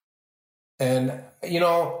 And, you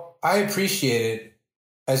know, I appreciate it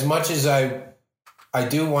as much as I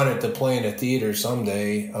do want it to play in a theater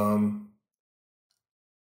someday.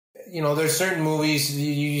 You know, there's certain movies,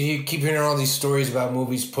 you keep hearing all these stories about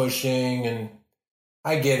movies pushing, and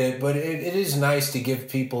I get it, but it is nice to give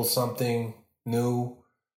people something new.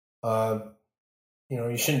 You know,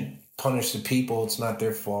 you shouldn't punish the people. It's not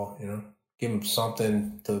their fault, you know. Give them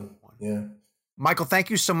something to, yeah. Michael, thank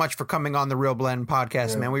you so much for coming on the Real Blend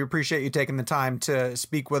podcast, man. We appreciate you taking the time to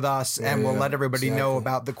speak with us, and we'll let everybody know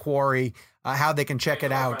about The Quarry, how they can check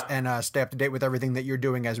it out, and stay up to date with everything that you're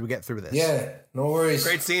doing as we get through this. Yeah, no worries.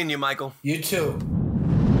 Great seeing you, Michael. You too.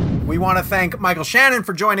 We want to thank Michael Shannon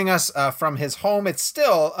for joining us from his home. It's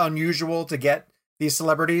still unusual to get these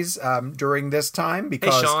celebrities during this time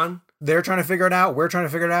because Sean. They're trying to figure it out. We're trying to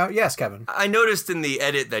figure it out. Yes, Kevin. I noticed in the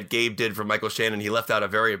edit that Gabe did for Michael Shannon, he left out a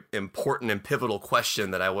very important and pivotal question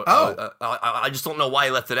that I just don't know why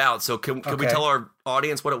he left it out. So can we tell our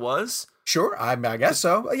audience what it was? Sure, I guess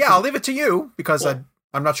so. Yeah, I'll leave it to you because I'm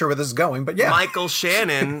not sure where this is going, but yeah. Michael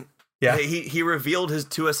Shannon, yeah, he revealed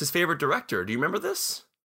to us his favorite director. Do you remember this?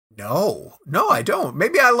 No, I don't.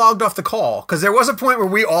 Maybe I logged off the call because there was a point where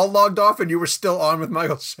we all logged off and you were still on with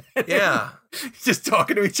Michael Shannon. Yeah. Just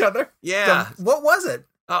talking to each other. Yeah. So, what was it?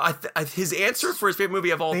 His answer for his favorite movie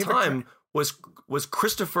of all time was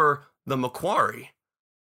Christopher the McQuarrie.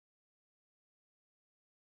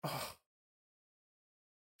 Oh.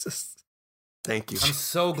 Thank you. I'm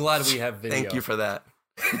so glad we have video. Thank you for that.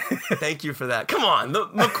 Thank you for that. Come on, the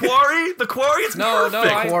Quarry, it's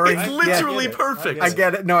perfect. It's literally perfect. I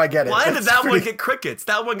get it. No, I get it. Why did that one get crickets?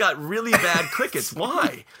 That one got really bad crickets.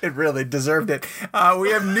 Why? It really deserved it.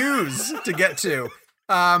 We have news to get to.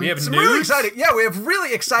 We have news? Really exciting. Yeah, we have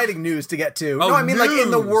really exciting news to get to. No, I mean like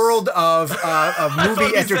in the world of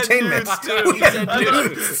movie entertainment.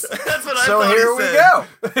 News. That's what I so thought. So here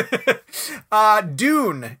we go.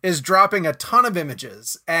 Dune is dropping a ton of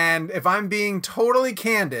images, and if I'm being totally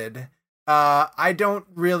candid, I don't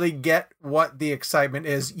really get what the excitement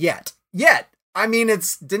is yet. I mean,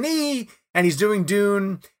 it's Denis, and he's doing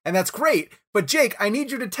Dune, and that's great. But Jake, I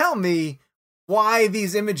need you to tell me why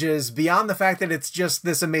these images, beyond the fact that it's just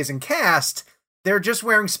this amazing cast, they're just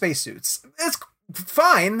wearing spacesuits. It's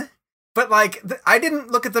fine, but like I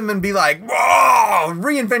didn't look at them and be like, "Whoa,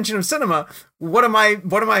 reinvention of cinema." What am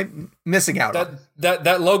I missing out on?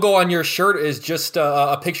 That logo on your shirt is just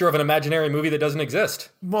a picture of an imaginary movie that doesn't exist.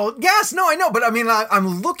 Well, yes, no, I know, but I mean,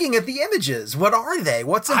 I'm looking at the images. What are they?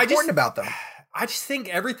 What's important about them? I just think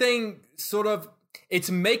everything sort of, it's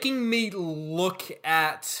making me look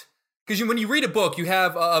at. Because when you read a book, you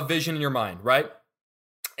have a vision in your mind, right?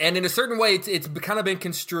 And in a certain way, it's kind of been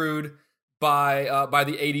construed by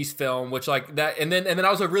the 80s film, which like that. And then I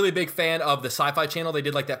was a really big fan of the Sci-Fi Channel. They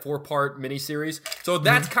did like that 4-part miniseries. So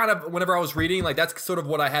that's kind of, whenever I was reading, like that's sort of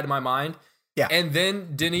what I had in my mind. Yeah. And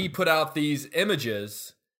then Denis put out these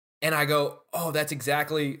images, and I go, oh, that's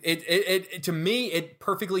exactly it. To me, it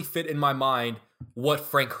perfectly fit in my mind what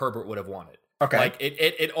Frank Herbert would have wanted. Okay. Like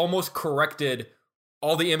it almost corrected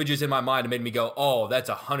all the images in my mind and made me go, oh, that's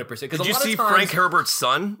 100%. Did you see Frank Herbert's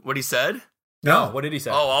son, what he said? No. What did he say?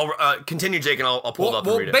 Oh, I'll continue, Jake, and I'll pull it up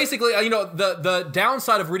and read it. Basically, the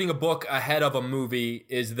downside of reading a book ahead of a movie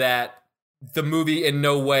is that the movie in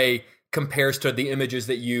no way compares to the images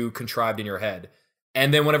that you contrived in your head.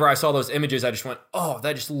 And then whenever I saw those images, I just went, oh,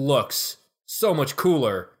 that just looks so much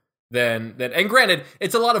cooler than and granted,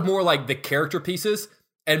 it's a lot of more like the character pieces.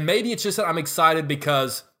 And maybe it's just that I'm excited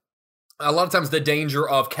because a lot of times the danger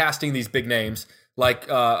of casting these big names like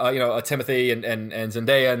Timothy and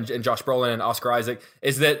Zendaya and Josh Brolin and Oscar Isaac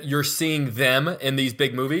is that you're seeing them in these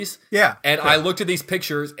big movies. Yeah. And I looked at these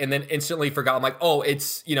pictures and then instantly forgot. I'm like, oh,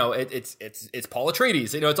 it's Paul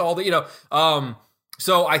Atreides. It's all the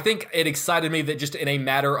so I think it excited me that just in a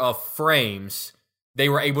matter of frames they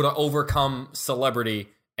were able to overcome celebrity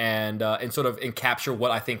and sort of capture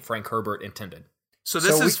what I think Frank Herbert intended. So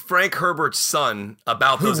this is Frank Herbert's son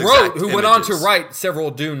about who those who went on to write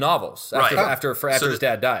several Dune novels after his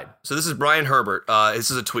dad died. So this is Brian Herbert.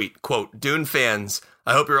 This is a tweet. Quote, Dune fans,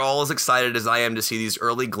 I hope you're all as excited as I am to see these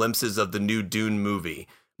early glimpses of the new Dune movie.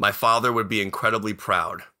 My father would be incredibly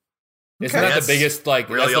proud. Isn't that the biggest, really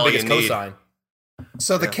that's the biggest cosign?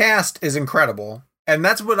 So the cast is incredible. And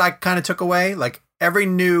that's what I kind of took away. Like, every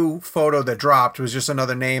new photo that dropped was just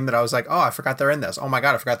another name that I was like, oh, I forgot they're in this. Oh my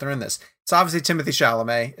God, I forgot they're in this. It's obviously Timothée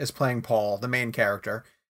Chalamet is playing Paul, the main character.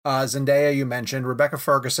 Zendaya, you mentioned. Rebecca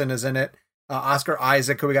Ferguson is in it. Oscar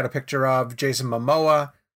Isaac, who we got a picture of. Jason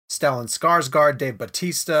Momoa. Stellan Skarsgård. Dave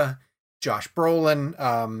Bautista. Josh Brolin.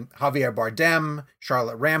 Javier Bardem.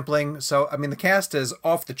 Charlotte Rampling. So, I mean, the cast is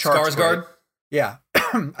off the charts. Skarsgård? Yeah.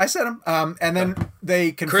 I said him. And then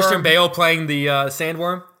they confirmed... Christian Bale playing the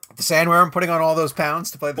Sandworm? The Sandworm, putting on all those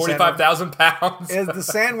pounds to play the 45,000 pounds. Is the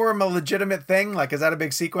Sandworm a legitimate thing? Like, is that a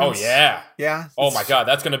big sequence? Oh, yeah. Yeah? Oh, my God.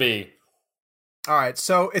 That's going to be... All right.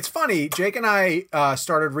 So, it's funny. Jake and I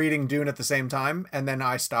started reading Dune at the same time, and then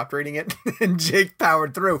I stopped reading it, and Jake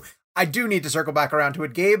powered through. I do need to circle back around to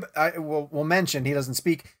it. Gabe will mention, he doesn't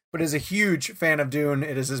speak, but is a huge fan of Dune.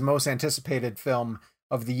 It is his most anticipated film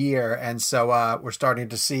of the year, and so we're starting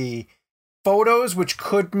to see photos, which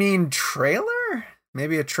could mean trailer?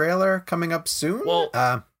 Maybe a trailer coming up soon?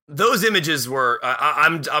 Well, those images were...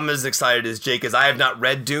 I'm as excited as Jake is. I have not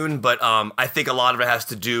read Dune, but I think a lot of it has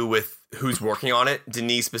to do with who's working on it.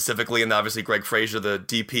 Denis specifically, and obviously Greg Fraser, the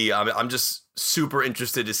DP. I'm just super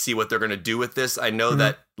interested to see what they're going to do with this. I know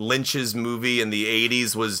that Lynch's movie in the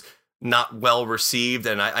 80s was not well received,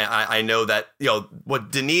 and I know that, you know,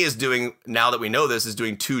 what Denis is doing now that we know this is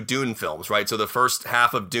doing 2 Dune films, right? So the first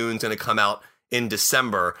half of Dune's going to come out in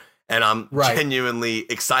December, and I'm genuinely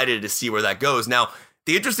excited to see where that goes. Now,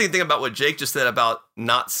 the interesting thing about what Jake just said about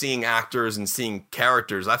not seeing actors and seeing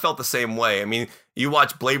characters, I felt the same way. I mean, you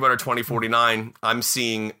watch Blade Runner 2049, I'm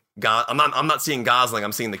seeing... I'm not seeing Gosling.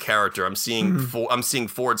 I'm seeing the character. I'm seeing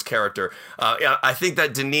Ford's character. I think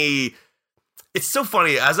that Denis. It's so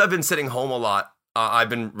funny. As I've been sitting home a lot, I've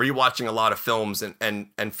been rewatching a lot of films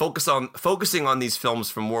and focusing on these films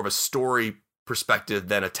from more of a story perspective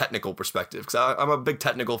than a technical perspective. Because I'm a big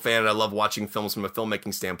technical fan and I love watching films from a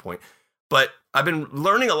filmmaking standpoint. But I've been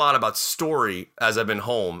learning a lot about story as I've been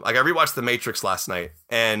home. Like, I rewatched The Matrix last night,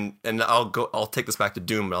 and I'll take this back to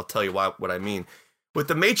Doom, but I'll tell you what I mean. With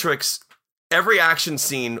The Matrix, every action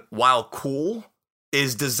scene, while cool,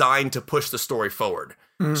 is designed to push the story forward.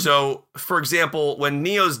 Mm-hmm. So, for example, when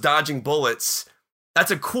Neo's dodging bullets,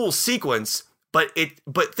 that's a cool sequence, but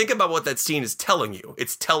think about what that scene is telling you.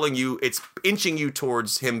 It's telling you, it's inching you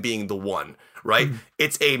towards him being the one, right? Mm-hmm.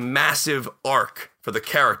 It's a massive arc for the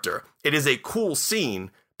character. It is a cool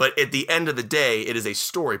scene, but at the end of the day, it is a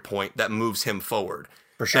story point that moves him forward.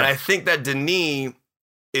 For sure. And I think that Denis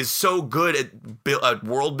is so good at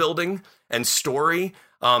world building and story.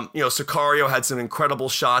 Sicario had some incredible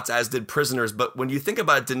shots, as did Prisoners. But when you think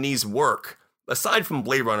about Denis' work, aside from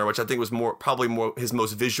Blade Runner, which I think was probably more his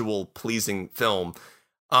most visual pleasing film,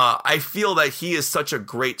 I feel that he is such a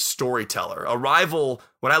great storyteller. Arrival,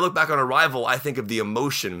 when I look back on Arrival, I think of the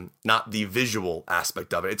emotion, not the visual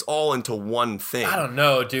aspect of it. It's all into one thing. I don't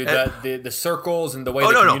know, dude. The circles and the way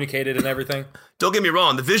they communicated and everything. Don't get me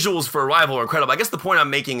wrong. The visuals for Arrival are incredible. I guess the point I'm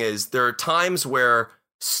making is there are times where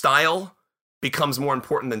style becomes more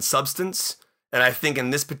important than substance. And I think in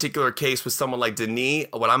this particular case with someone like Denis,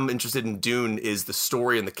 what I'm interested in Dune is the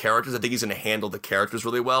story and the characters. I think he's going to handle the characters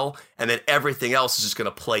really well. And then everything else is just going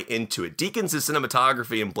to play into it. Deakins'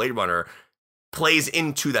 cinematography in Blade Runner plays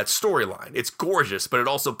into that storyline. It's gorgeous, but it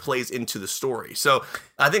also plays into the story. So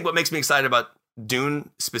I think what makes me excited about Dune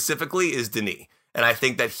specifically is Denis. And I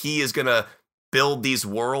think that he is going to build these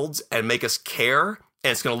worlds and make us care.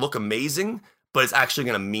 And it's going to look amazing, but it's actually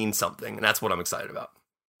going to mean something. And that's what I'm excited about.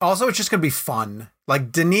 Also, it's just going to be fun.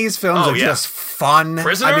 Like, Denis' films are just fun.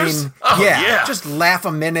 Prisoners? I mean, just laugh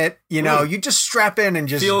a minute. You know, you just strap in and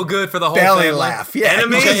just feel good for the whole belly family. Laugh. Yeah.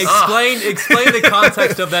 Enemies? Okay, explain the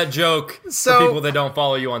context of that joke to people that don't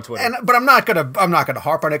follow you on Twitter. But I'm not gonna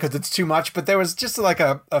harp on it because it's too much. But there was just like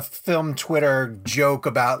a film Twitter joke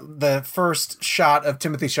about the first shot of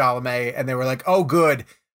Timothée Chalamet, and they were like, "Oh, good.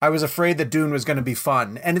 I was afraid that Dune was going to be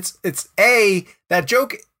fun." And it's that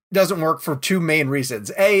joke doesn't work for 2 main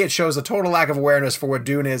reasons. A, it shows a total lack of awareness for what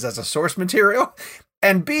Dune is as a source material.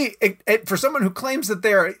 And B, it for someone who claims that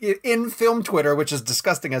they're in film Twitter, which is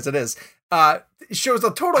disgusting as it is, it shows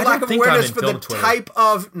a total lack of awareness for the type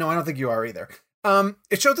of... No, I don't think you are either.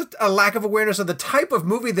 It shows a lack of awareness of the type of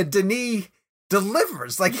movie that Denis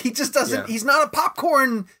delivers. Like, he just doesn't... Yeah. He's not a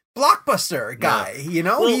popcorn blockbuster guy, you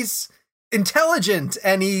know? Well, he's intelligent,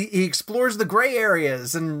 and he explores the gray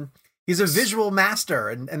areas, and... He's a visual master,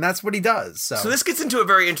 and that's what he does. So this gets into a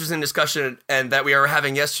very interesting discussion and that we were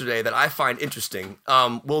having yesterday that I find interesting.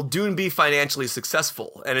 Will Dune be financially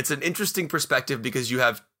successful? And it's an interesting perspective because you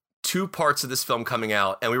have 2 parts of this film coming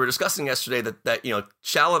out. And we were discussing yesterday that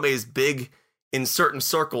Chalamet's big in certain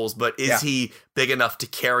circles, but is he big enough to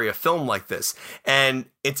carry a film like this? And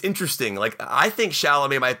it's interesting. Like, I think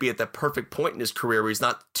Chalamet might be at the perfect point in his career where he's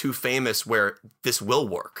not too famous, where this will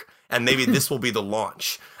work, and maybe this will be the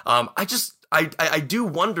launch. I do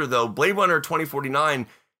wonder, though. Blade Runner 2049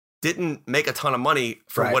 didn't make a ton of money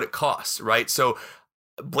for what it costs, right? So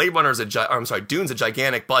Blade Runner Dune's a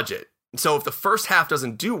gigantic budget. So if the first half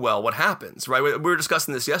doesn't do well, what happens, right? We were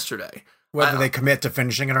discussing this yesterday. Whether they commit to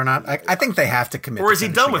finishing it or not, I think they have to commit. Or is he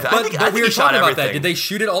done with it? But I think we were he shot talking about everything. that. Did they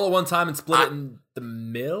shoot it all at one time and split it in the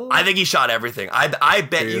middle? I think he shot everything. I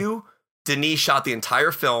bet you Denis shot the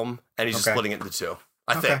entire film and he's just splitting it into two.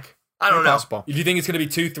 I think. I don't know. Possible. Do you think it's going to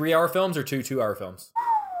be 2 3-hour films or 2 2-hour films?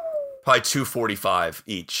 Probably 2:45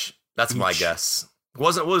 each. That's my guess.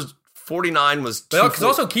 Was 49 was 2. Because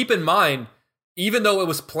also keep in mind, even though it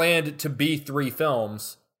was planned to be 3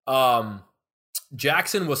 films,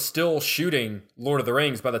 Jackson was still shooting Lord of the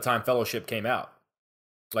Rings by the time Fellowship came out.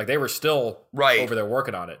 Like, they were still over there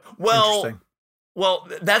working on it. Well,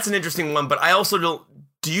 that's an interesting one, but I also don't.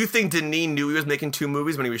 Do you think Denis knew he was making 2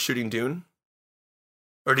 movies when he was shooting Dune?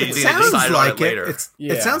 Or did he decide on it later?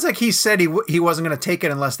 It sounds like he said he wasn't going to take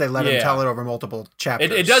it unless they let him tell it over multiple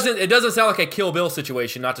chapters. It doesn't sound like a Kill Bill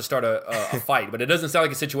situation, not to start a fight, but it doesn't sound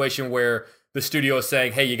like a situation where the studio is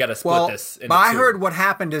saying, "Hey, you got to split this." But I heard what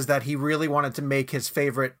happened is that he really wanted to make his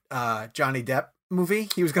favorite Johnny Depp movie.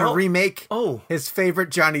 He was going to remake his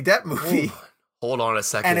favorite Johnny Depp movie. Hold on a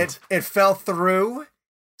second. And it fell through.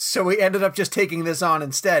 So he ended up just taking this on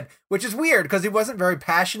instead, which is weird because he wasn't very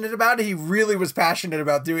passionate about it. He really was passionate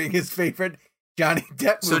about doing his favorite Johnny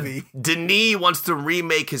Depp movie. So Denis wants to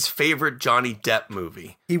remake his favorite Johnny Depp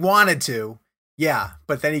movie. He wanted to, yeah,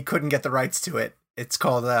 but then he couldn't get the rights to it. It's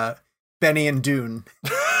called Benny and Dune.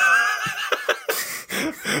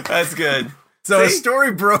 That's good. So a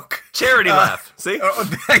story broke. Charity laugh. See? Oh,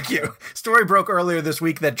 thank you. Story broke earlier this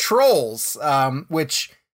week that Trolls, which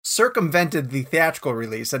circumvented the theatrical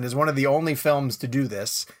release and is one of the only films to do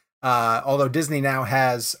this, although Disney now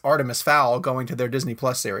has Artemis Fowl going to their Disney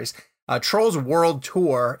Plus series. Trolls World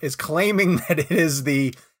Tour is claiming that it is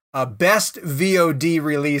the best VOD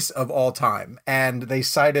release of all time, and they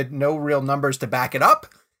cited no real numbers to back it up,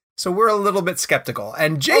 so we're a little bit skeptical.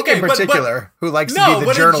 And Jake in particular, who likes to be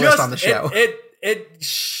the journalist on the show.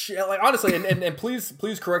 Honestly, and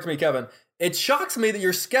please correct me, Kevin. It shocks me that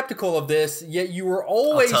you're skeptical of this, yet you were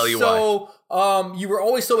always so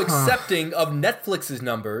accepting of Netflix's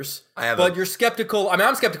numbers. But you're skeptical. I mean,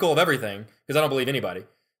 I'm skeptical of everything because I don't believe anybody.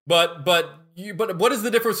 But what is the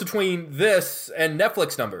difference between this and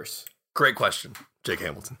Netflix numbers? Great question, Jake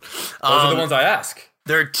Hamilton. Those are the ones I ask.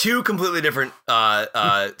 There are 2 completely different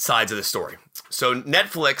sides of the story. So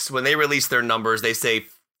Netflix, when they release their numbers, they say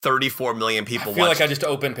 34 million people watched. I feel like I just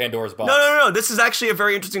opened Pandora's box. No. This is actually a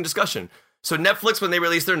very interesting discussion. So Netflix, when they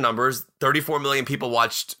released their numbers, 34 million people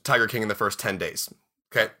watched Tiger King in the first 10 days.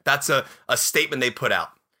 Okay, that's a statement they put out.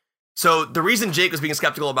 So the reason Jake was being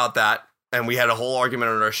skeptical about that, and we had a whole argument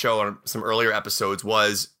on our show on some earlier episodes,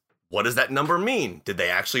 was, what does that number mean? Did they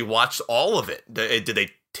actually watch all of it? Did they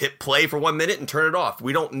hit play for 1 minute and turn it off?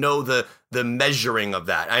 We don't know the measuring of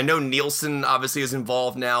that. I know Nielsen obviously is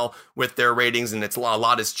involved now with their ratings, and a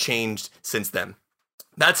lot has changed since then.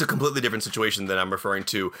 That's a completely different situation that I'm referring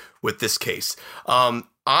to with this case.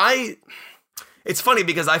 It's funny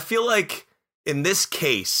because I feel like in this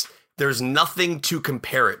case, there's nothing to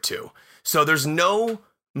compare it to. So there's no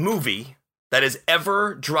movie that has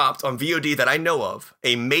ever dropped on VOD that I know of,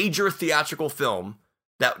 a major theatrical film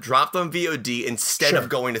that dropped on VOD instead of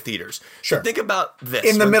going to theaters. Sure. So think about this.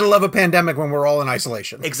 In the middle of a pandemic when we're all in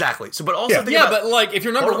isolation. Exactly. So, but also but like if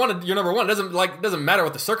you're number one, you're number one. It doesn't matter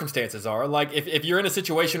what the circumstances are. Like if you're in a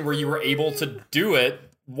situation where you were able to do it,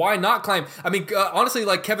 why not claim? I mean, honestly,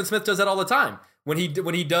 like Kevin Smith does that all the time. When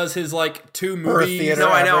he does his like 2 movies, theater,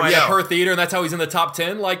 I know. per theater, and that's how he's in the top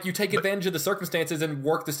 10. Like you take advantage of the circumstances and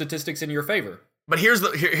work the statistics in your favor. But here's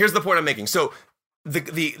the point I'm making. So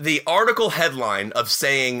the article headline of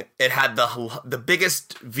saying it had the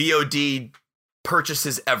biggest VOD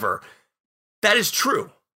purchases ever, that is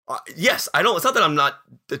true. Yes, I don't. It's not that I'm not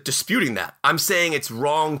disputing that. I'm saying it's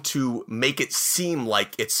wrong to make it seem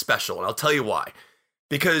like it's special, and I'll tell you why.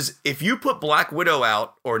 Because if you put Black Widow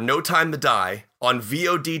out or No Time to Die on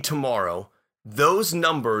VOD tomorrow, those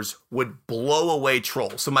numbers would blow away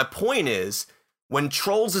Trolls. So my point is, when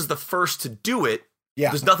Trolls is the first to do it,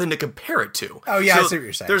 There's nothing to compare it to. Oh yeah, I see what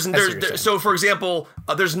you're saying. So for example,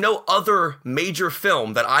 there's no other major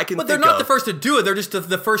film that I can think of. But they're not the first to do it. They're just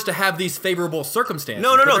the first to have these favorable circumstances.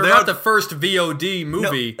 No. They're not the first VOD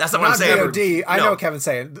movie. No, that's not what I'm saying. VOD. I know what Kevin's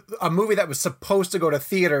saying. A movie that was supposed to go to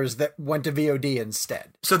theaters that went to VOD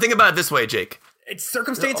instead. So think about it this way, Jake. It's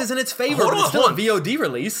circumstances in its favor, but it's still a VOD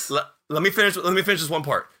release. Let me finish this one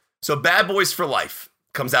part. So Bad Boys for Life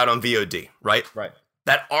comes out on VOD, right? Right.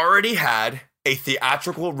 That already had a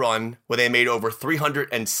theatrical run where they made over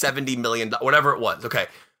 $370 million, whatever it was. Okay.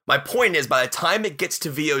 My point is, by the time it gets to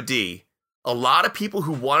VOD, a lot of people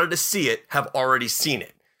who wanted to see it have already seen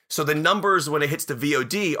it. So the numbers when it hits the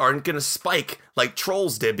VOD aren't going to spike like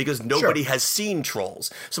Trolls did because nobody has seen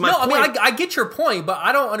Trolls. So I get your point, but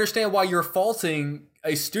I don't understand why you're faulting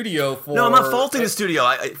a studio for. No, I'm not faulting the studio.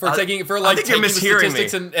 I think you're mishearing me.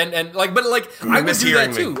 And I would do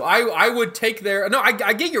that too. I would take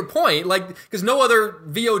I get your point, because no other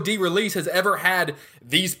VOD release has ever had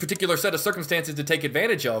these particular set of circumstances to take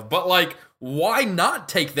advantage of. But why not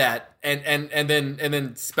take that and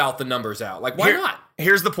then spout the numbers out? Why not?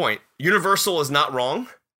 Here's the point. Universal is not wrong.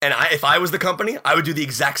 And if I was the company, I would do the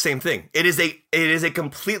exact same thing. It is a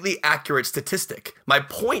completely accurate statistic. My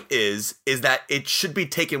point is that it should be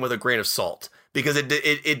taken with a grain of salt because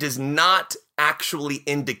it does not actually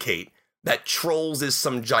indicate that Trolls is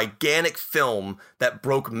some gigantic film that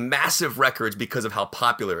broke massive records because of how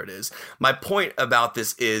popular it is. My point about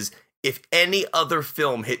this is if any other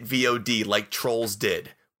film hit VOD like Trolls did,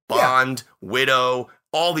 Bond, Widow,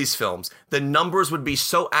 all these films, the numbers would be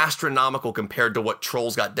so astronomical compared to what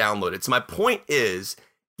Trolls got downloaded. So my point is,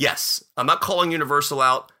 yes, I'm not calling Universal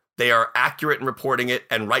out. They are accurate in reporting it,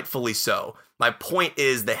 and rightfully so. My point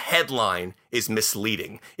is the headline is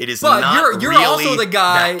misleading. It is not you're really also the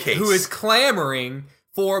guy that case. who is clamoring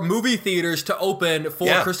for movie theaters to open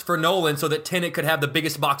for Christopher Nolan so that Tenet could have the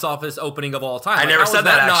biggest box office opening of all time. I never said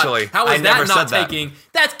that, actually. How is that not taking...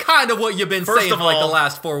 That's kind of what you've been saying for the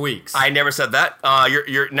last 4 weeks. I never said that.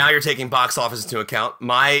 You're taking box office into account.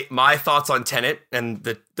 My thoughts on Tenet, and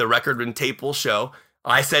the record and tape will show,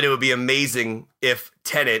 I said it would be amazing if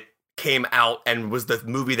Tenet came out and was the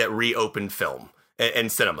movie that reopened film in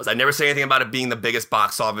cinemas. I never say anything about it being the biggest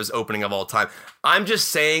box office opening of all time. I'm just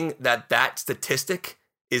saying that statistic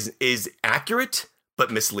is accurate but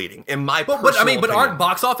misleading in my personal opinion. But aren't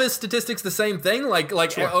box office statistics the same thing?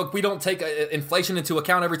 Sure. We don't take inflation into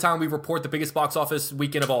account every time we report the biggest box office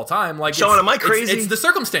weekend of all time. Sean, am I crazy? It's the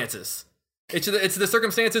circumstances. It's the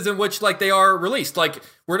circumstances in which they are released. No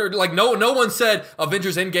one said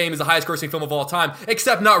Avengers Endgame is the highest grossing film of all time,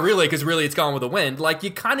 except not really, because really it's Gone with the Wind.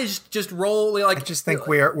 You kind of just roll. I just think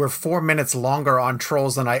we're 4 minutes longer on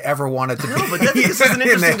Trolls than I ever wanted to be. But this is an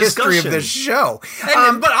interesting in the history discussion of this show.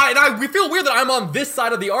 We feel weird that I'm on this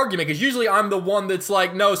side of the argument because usually I'm the one that's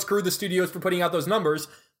no, screw the studios for putting out those numbers.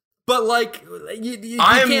 But you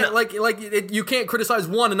can't criticize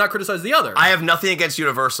one and not criticize the other. I have nothing against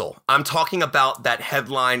Universal. I'm talking about that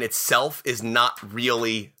headline itself is not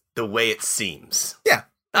really the way it seems. Yeah,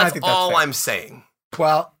 that's all I'm saying.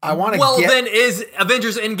 Well, I want to. Then is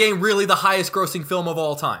Avengers Endgame really the highest grossing film of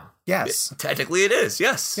all time? Yes, technically it is.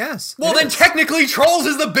 Yes. Well, then technically Trolls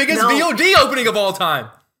is the biggest VOD opening of all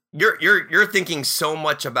time. You're thinking so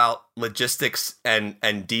much about logistics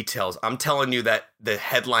and details. I'm telling you that the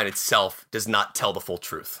headline itself does not tell the full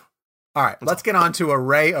truth. All right, let's get on to a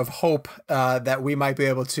ray of hope that we might be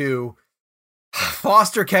able to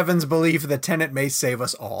foster Kevin's belief that Tenet may save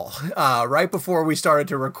us all. Right before we started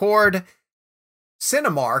to record,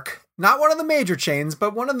 Cinemark, not one of the major chains,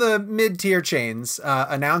 but one of the mid-tier chains,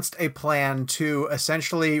 announced a plan to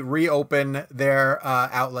essentially reopen their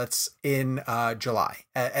outlets in July.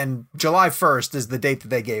 And July 1st is the date that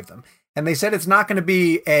they gave them. And they said it's not going to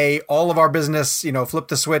be all of our business, flip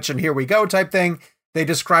the switch and here we go type thing. They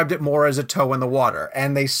described it more as a toe in the water.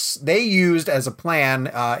 And they used as a plan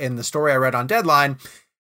in the story I read on Deadline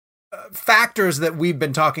factors that we've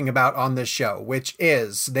been talking about on this show, which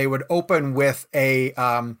is they would open with a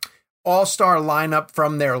all-star lineup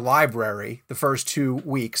from their library the first 2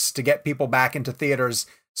 weeks to get people back into theaters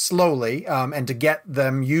slowly and to get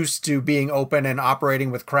them used to being open and operating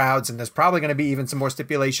with crowds. And there's probably going to be even some more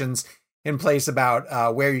stipulations in place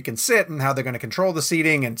about where you can sit and how they're going to control the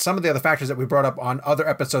seating and some of the other factors that we brought up on other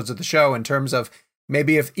episodes of the show in terms of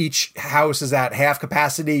maybe if each house is at half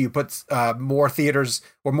capacity, you put more theaters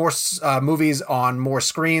or more movies on more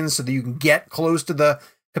screens so that you can get close to the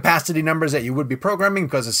capacity numbers that you would be programming,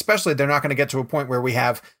 because especially they're not going to get to a point where we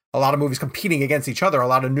have a lot of movies competing against each other, a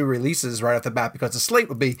lot of new releases right off the bat, because the slate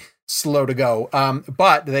would be slow to go.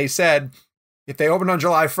 But they said If they opened on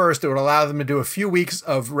July 1st, it would allow them to do a few weeks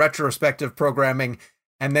of retrospective programming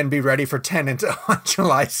and then be ready for Tenet on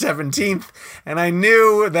July 17th. And I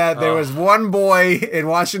knew that there was one boy in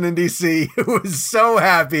Washington, D.C. who was so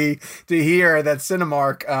happy to hear that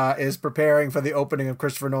Cinemark is preparing for the opening of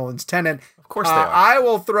Christopher Nolan's Tenet. Of course they are. I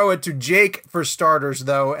will throw it to Jake for starters,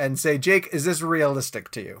 though, and say, Jake, is this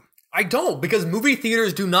realistic to you? I don't, because movie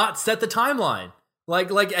theaters do not set the timeline.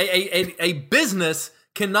 Like a business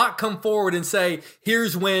cannot come forward and say,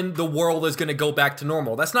 here's when the world is going to go back to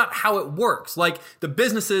normal. That's not how it works. Like, the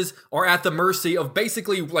businesses are at the mercy of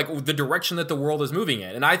basically like the direction that the world is moving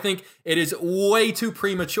in. And I think it is way too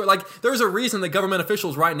premature. Like, there's a reason that government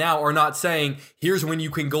officials right now are not saying, here's when you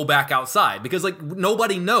can go back outside, because like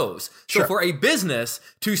nobody knows. Sure. So for a business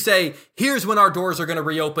to say, here's when our doors are going to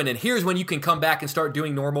reopen and here's when you can come back and start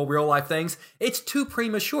doing normal real life things, it's too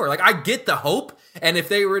premature. Like, I get the hope. And if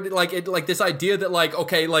they were like this idea that like,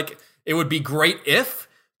 okay, like it would be great if,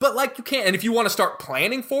 but like you can't. And if you want to start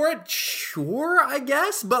planning for it, sure, I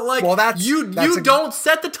guess. But like, well, you don't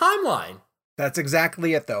set the timeline. That's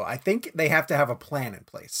exactly it, though. I think they have to have a plan in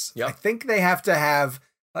place. Yep. I think they have to have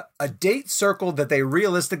a date circled that they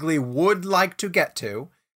realistically would like to get to,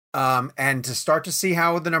 and to start to see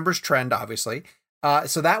how the numbers trend, obviously.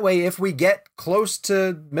 So that way, if we get close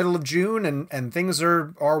to middle of June and things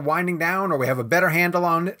are winding down, or we have a better handle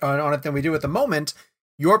on it than we do at the moment,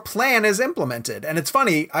 your plan is implemented. And it's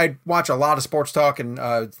funny, I watch a lot of sports talk and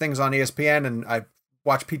things on ESPN, and I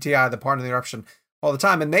watch PTI, the Pardon the Interruption, all the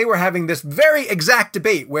time. And they were having this very exact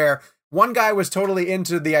debate where one guy was totally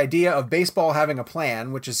into the idea of baseball having a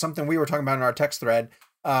plan, which is something we were talking about in our text thread.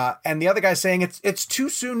 And the other guy saying it's too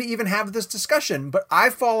soon to even have this discussion. But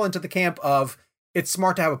I fall into the camp of, it's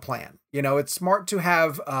smart to have a plan. You know, it's smart to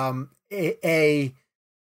have yes,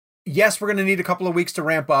 we're going to need a couple of weeks to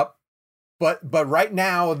ramp up, but right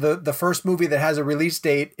now the first movie that has a release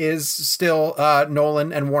date is still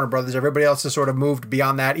Nolan and Warner Brothers. Everybody else has sort of moved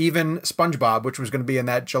beyond that. Even SpongeBob, which was going to be in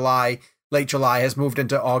that late July, has moved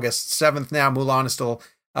into August 7th now. Mulan is still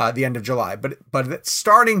the end of July, but it's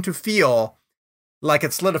starting to feel like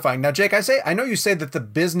it's solidifying. Now, Jake, I know you say that the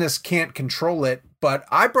business can't control it, but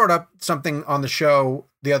I brought up something on the show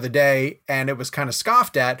the other day and it was kind of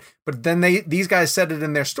scoffed at, but then these guys said it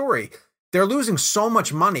in their story. They're losing so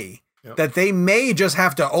much money that they may just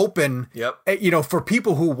have to open, for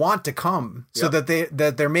people who want to come, so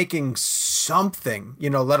that they're making something,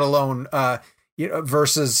 let alone,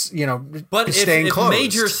 versus, but staying if closed.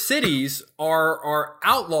 Major cities are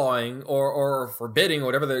outlawing or forbidding, or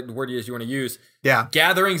whatever the word is you want to use,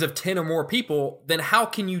 gatherings of 10 or more people, then how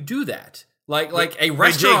can you do that? Like a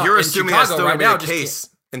restaurant Jake, you're in assuming Chicago that's still right going now to be the case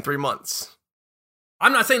in 3 months.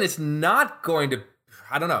 I'm not saying it's not going to.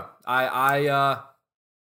 I don't know. I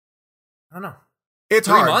don't know. It's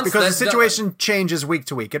hard because the situation changes week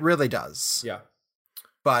to week. It really does. Yeah.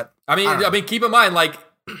 But I mean, keep in mind, like,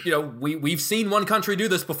 we've seen one country do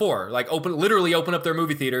this before, like literally open up their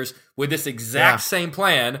movie theaters with this exact same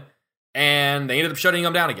plan, and they ended up shutting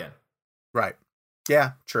them down again. Right.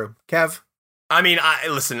 Yeah, true. Kev? I mean,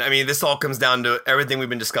 this all comes down to everything we've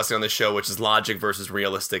been discussing on the show, which is logic versus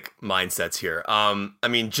realistic mindsets here. I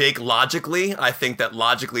mean, Jake, logically, I think that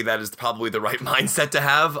that is probably the right mindset to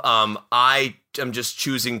have. I am just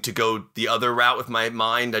choosing to go the other route with my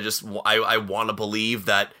mind. I want to believe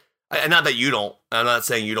that, and not that you don't, I'm not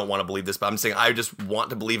saying you don't want to believe this, but I'm saying I just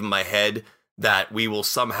want to believe in my head that we will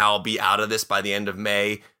somehow be out of this by the end of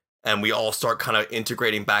May, and we all start kind of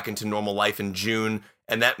integrating back into normal life in June.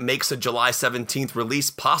 And that makes a July 17th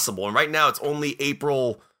release possible. And right now it's only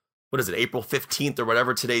April 15th or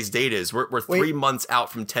whatever today's date is. We're 3 months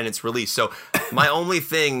out from Tenet's release. So my only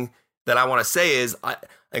thing that I want to say is,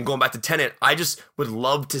 and going back to Tenet, I just would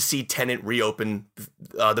love to see Tenet reopen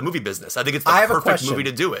the movie business. I think it's the perfect movie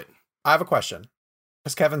to do it. I have a question.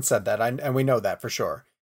 Because Kevin said that, and we know that for sure.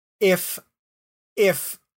 If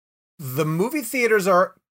the movie theaters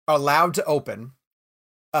are allowed to open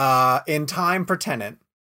in time for Tenet,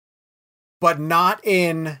 but not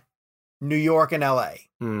in New York and LA.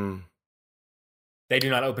 They do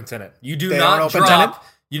not open Tenet. You do they not don't open drop.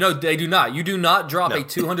 Tenet? They do not. You do not drop a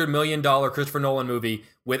 $200 million Christopher Nolan movie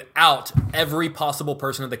without every possible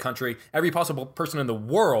person in the country, every possible person in the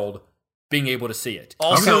world being able to see it.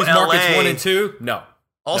 Also, markets LA, 1 and 2, no.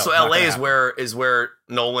 Also, LA is where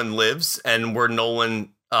Nolan lives and where Nolan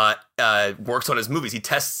works on his movies. He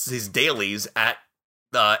tests his dailies at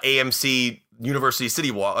the AMC Universal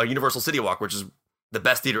City Walk, which is the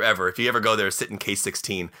best theater ever. If you ever go there, sit in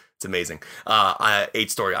K16. It's amazing.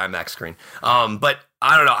 8-story IMAX screen. But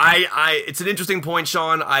I don't know. It's an interesting point,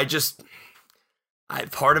 Sean. Because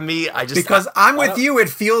I'm with you, it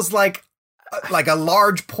feels like like a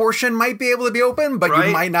large portion might be able to be open, but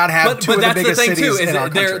you might not have two of the biggest cities in our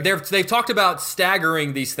country. They've talked about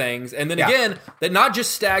staggering these things, and then again, that not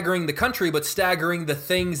just staggering the country, but staggering the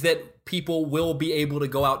things that people will be able to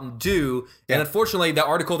go out and do. Yeah. And unfortunately, the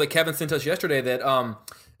article that Kevin sent us yesterday that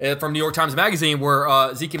from New York Times Magazine,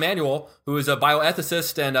 where Zeke Emanuel, who is a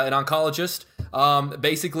bioethicist and an oncologist,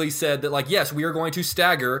 basically said that, like, yes, we are going to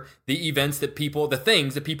stagger the events that the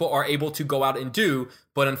things that people are able to go out and do.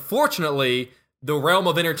 But unfortunately, the realm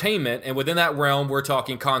of entertainment, and within that realm, we're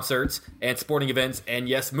talking concerts and sporting events and,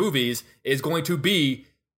 yes, movies, is going to be,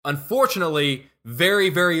 unfortunately, very,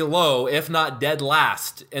 very low, if not dead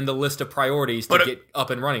last in the list of priorities to get up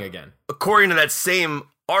and running again. According to that same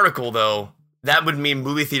article, though, that would mean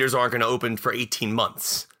movie theaters aren't going to open for 18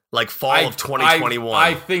 months. Like fall of 2021.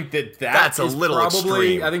 I think that's a little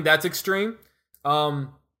extreme. I think that's extreme. But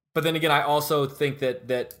then again, I also think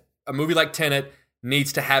that a movie like Tenet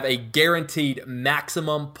needs to have a guaranteed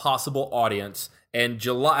maximum possible audience. And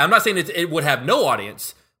July, I'm not saying it would have no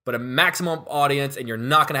audience, but a maximum audience, and you're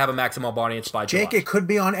not going to have a maximum audience by July. Jake, it could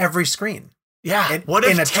be on every screen. Yeah. What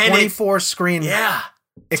if in a 24 screen? Yeah.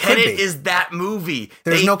 Tenet is that movie.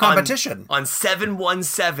 There's no competition. On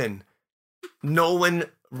 7/17, Nolan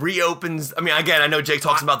reopens. I mean, again, I know Jake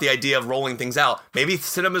talks about the idea of rolling things out. Maybe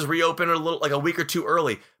cinemas reopen a week or two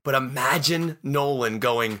early. But imagine Nolan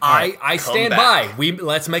going, I stand by.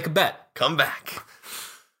 Let's make a bet. Come back.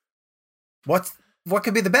 What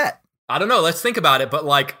could be the bet? I don't know. Let's think about it. But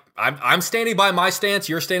like, I'm standing by my stance.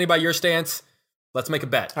 You're standing by your stance. Let's make a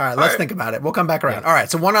bet. All right, let's think about it. We'll come back around. Yeah. All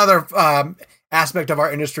right, so one other aspect of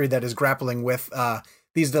our industry that is grappling with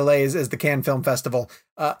these delays is the Cannes Film Festival.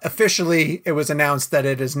 Officially, it was announced that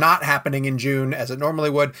it is not happening in June as it normally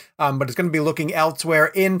would, but it's going to be looking elsewhere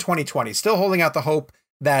in 2020. Still holding out the hope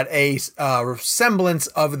that a semblance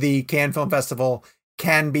of the Cannes Film Festival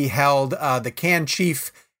can be held. The Cannes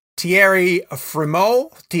chief, Thierry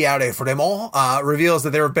Frémaux, reveals that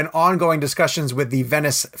there have been ongoing discussions with the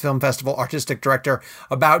Venice Film Festival artistic director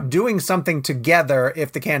about doing something together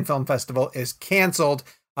if the Cannes Film Festival is canceled,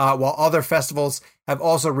 while other festivals have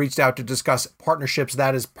also reached out to discuss partnerships.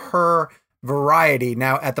 That is per Variety.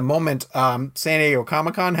 Now, at the moment, San Diego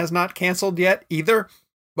Comic-Con has not canceled yet either,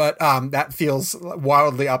 but that feels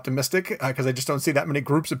wildly optimistic because I just don't see that many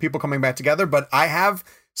groups of people coming back together. But I have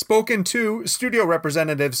spoken to studio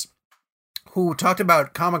representatives who talked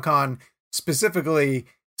about Comic-Con specifically,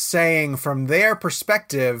 saying from their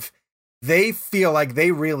perspective, they feel like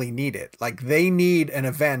they really need it. Like they need an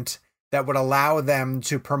event that would allow them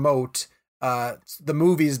to promote the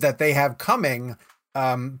movies that they have coming.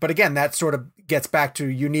 But again, that sort of gets back to,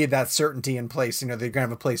 you need that certainty in place. You know, they're going to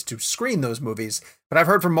have a place to screen those movies. But I've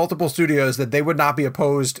heard from multiple studios that they would not be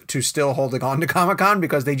opposed to still holding on to Comic-Con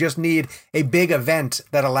because they just need a big event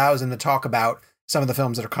that allows them to talk about some of the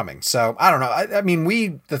films that are coming. So I don't know. I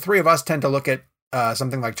mean, the three of us tend to look at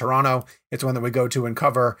something like Toronto. It's one that we go to and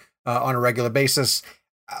cover on a regular basis.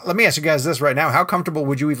 Let me ask you guys this right now. How comfortable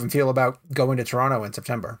would you even feel about going to Toronto in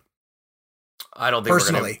September? I don't think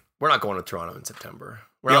personally. We're not going to Toronto in September.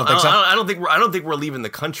 You don't think so? I don't think we're leaving the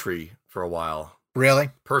country for a while.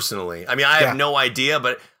 Really? Personally. I mean, I have no idea,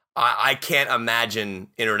 but I can't imagine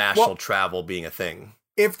international travel being a thing.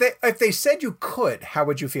 If they said you could, how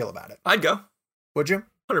would you feel about it? I'd go. Would you?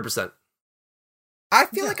 100%. I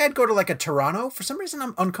feel like I'd go to like a Toronto. For some reason,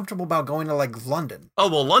 I'm uncomfortable about going to like London. Oh,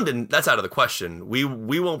 well, London, that's out of the question. We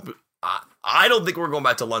won't. I don't think we're going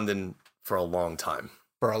back to London for a long time.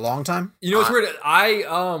 For a long time? You know what's weird?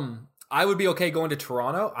 I would be okay going to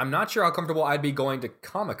Toronto. I'm not sure how comfortable I'd be going to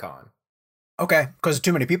Comic-Con. Okay, because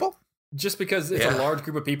too many people? Just because it's a large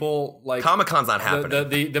group of people. Like Comic-Con's not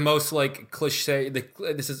happening. The most like cliche.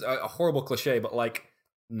 This is a horrible cliche, but like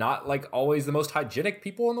not like always the most hygienic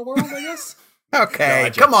people in the world, I guess. Okay,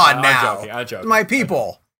 no, come on now. I'm joking. My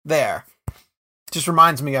people there. Just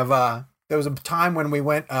reminds me of there was a time when we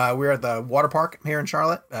went. We were at the water park here in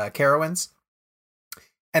Charlotte, Carowinds,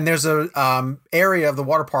 and there's a area of the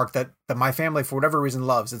water park that my family, for whatever reason,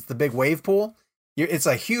 loves. It's the big wave pool. It's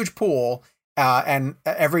a huge pool, and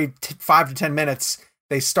every 5 to 10 minutes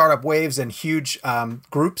they start up waves in huge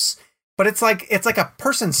groups. But it's like a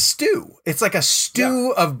person's stew. It's like a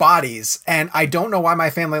stew of bodies. And I don't know why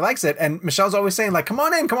my family likes it. And Michelle's always saying like, come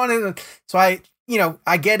on in. So I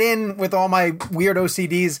get in with all my weird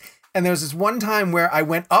OCDs. And there's this one time where I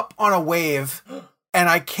went up on a wave and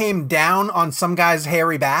I came down on some guy's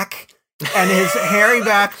hairy back, and his hairy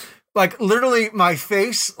back, like literally my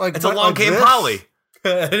face, like it's a long game Polly.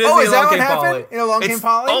 It is is that what Came happened? Polly. In Along Came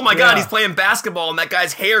Polly? Oh my God, Yeah. he's playing basketball and that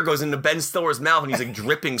guy's hair goes into Ben Stiller's mouth and he's like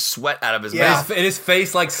dripping sweat out of his mouth. And his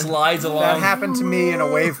face like slides along. That happened to me in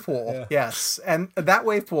a wave pool. Yes. And that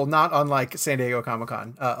wave pool, not unlike San Diego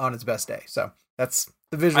Comic-Con on its best day. So that's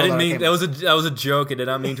the visual. I didn't mean that was a joke. I did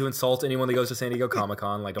not mean to insult anyone that goes to San Diego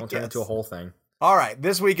Comic-Con. Like, don't turn it into a whole thing. All right,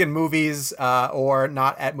 this week in movies or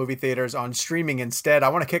not at movie theaters on streaming instead, I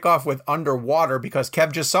want to kick off with Underwater because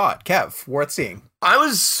Kev just saw it. Kev, worth seeing. I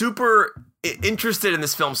was super interested in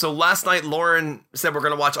this film. So last night, Lauren said we're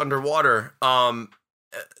going to watch Underwater.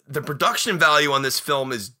 The production value on this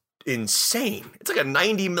film is insane. It's like a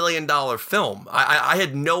 $90 million film. I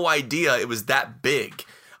had no idea it was that big.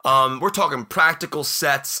 We're talking practical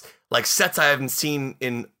sets, like sets I haven't seen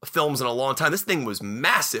in films in a long time. This thing was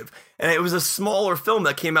massive. And it was a smaller film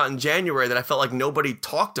that came out in January that I felt like nobody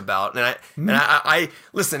talked about. And I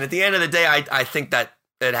listen, at the end of the day, I think that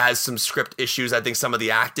it has some script issues. I think some of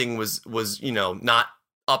the acting was not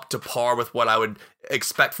up to par with what I would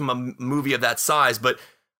expect from a movie of that size. But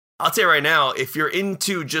I'll tell you right now, if you're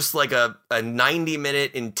into just like a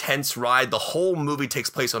 90-minute intense ride, the whole movie takes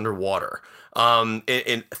place underwater,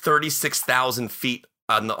 in 36,000 feet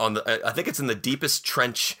on the I think it's in the deepest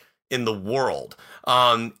trench in the world.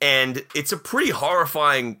 And it's a pretty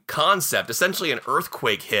horrifying concept. Essentially, an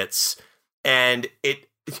earthquake hits, and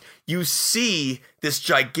you see this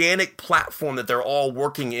gigantic platform that they're all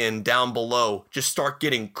working in down below just start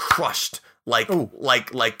getting crushed like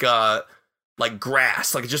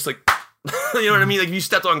grass, like just like you know what I mean? Like if you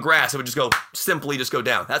stepped on grass, it would simply go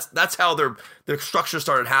down. That's how their structure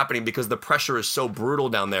started happening because the pressure is so brutal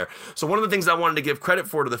down there. So one of the things I wanted to give credit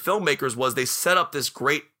for to the filmmakers was they set up this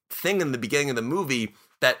great thing in the beginning of the movie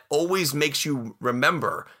that always makes you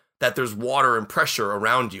remember that there's water and pressure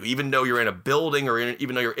around you, even though you're in a building or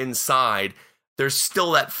even though you're inside. There's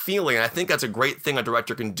still that feeling. And I think that's a great thing a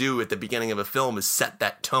director can do at the beginning of a film is set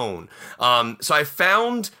that tone. So I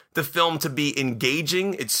found the film to be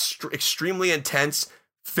engaging. It's extremely intense,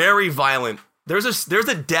 very violent. There's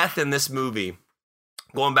a death in this movie,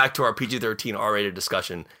 going back to our PG-13 R-rated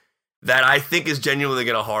discussion, that I think is genuinely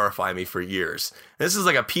going to horrify me for years. This is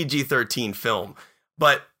like a PG-13 film,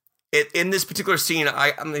 but in this particular scene,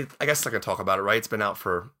 I guess I can talk about it, right? It's been out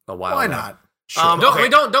for a while. Why now. not? Sure.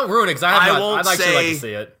 Don't ruin it because I'd actually like to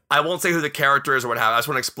see it. I won't say who the character is or what have. I just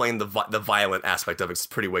want to explain the violent aspect of it. It's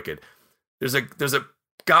pretty wicked. There's a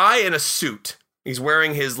guy in a suit. He's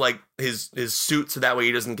wearing his suit so that way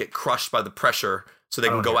he doesn't get crushed by the pressure, so they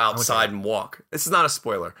can go outside and walk. This is not a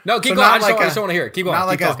spoiler. No, keep going. I just don't want to hear it. Keep going. Not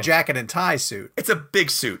like a jacket and tie suit. It's a big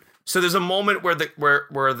suit. So there's a moment where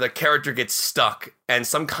the character gets stuck and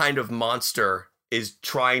some kind of monster is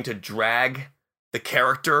trying to drag the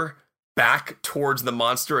character back towards the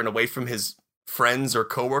monster and away from his friends or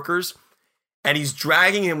coworkers, and he's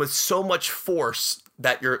dragging him with so much force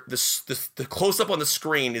that the close up on the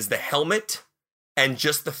screen is the helmet and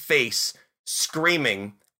just the face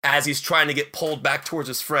screaming as he's trying to get pulled back towards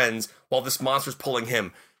his friends while this monster's pulling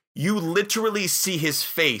him. You literally see his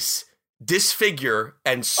face disfigure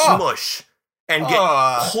and smush and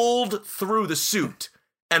get pulled through the suit,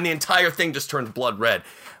 and the entire thing just turns blood red.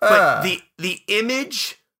 But the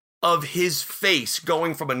image of his face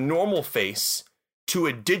going from a normal face to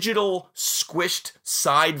a digital squished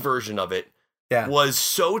side version of it was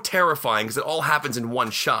so terrifying because it all happens in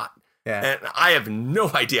one shot. Yeah. And I have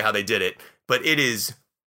no idea how they did it, but it is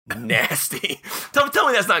nasty. Tell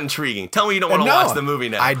me that's not intriguing. Tell me you don't want to watch the movie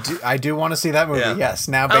now. I do want to see that movie. Yeah. Yes.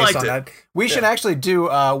 Now based on that, we should actually do.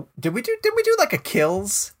 Did we do like a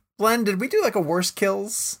Kills blend? Did we do like a worst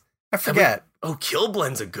Kills? I forget. Kill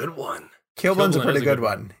Blend's a good one. Kill Blend's a pretty good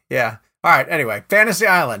one. Yeah. All right. Anyway, Fantasy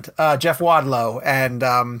Island. Jeff Wadlow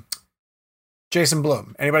and Jason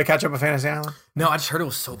Blum. Anybody catch up with Fantasy Island? No, I just heard it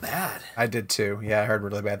was so bad. I did too. Yeah, I heard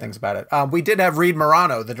really bad things about it. We did have Reed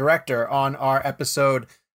Morano, the director, on our episode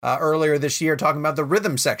earlier this year talking about the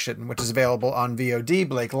Rhythm Section, which is available on VOD.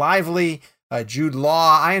 Blake Lively, Jude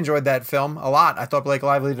Law. I enjoyed that film a lot. I thought Blake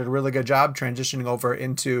Lively did a really good job transitioning over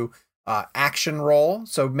into action role.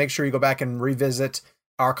 So make sure you go back and revisit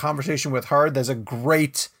our conversation with her. There's a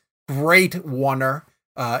great oneer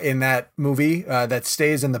in that movie that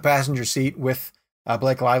stays in the passenger seat with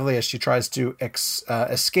Blake Lively as she tries to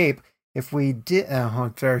escape. If we did,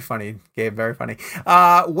 very funny, Gabe, very funny.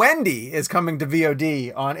 Wendy is coming to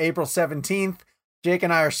VOD on April 17th. Jake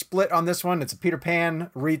and I are split on this one. It's a Peter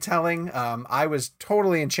Pan retelling. I was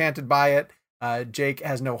totally enchanted by it. Jake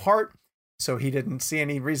has no heart, so he didn't see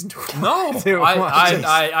any reason to.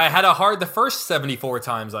 I had a heart the first 74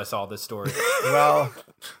 times I saw this story. Well,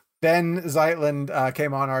 Ben Zeitlin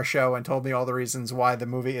came on our show and told me all the reasons why the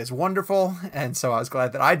movie is wonderful, and so I was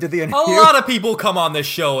glad that I did the interview. A lot of people come on this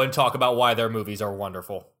show and talk about why their movies are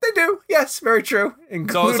wonderful. They do, yes, very true.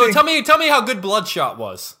 So tell me how good Bloodshot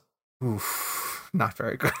was. Oof, not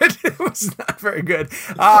very good. It was not very good.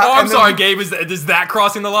 I'm sorry, Gabe. Is that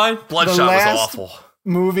crossing the line? Bloodshot was awful.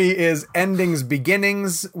 Movie is Endings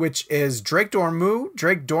Beginnings, which is Drake Doramu.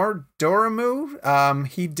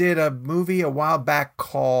 He did a movie a while back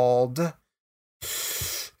called, it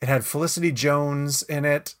had Felicity Jones in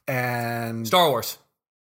it and Star Wars.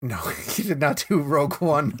 No, he did not do Rogue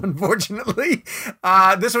One, unfortunately.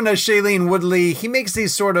 This one has Shailene Woodley. He makes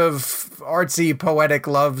these sort of artsy, poetic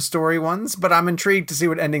love story ones, but I'm intrigued to see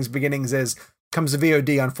what Endings Beginnings is. Comes to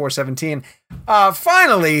VOD on 4/17.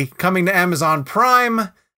 Finally, coming to Amazon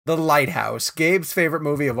Prime, The Lighthouse, Gabe's favorite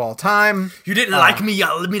movie of all time. You didn't like me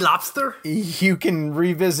lobster? You can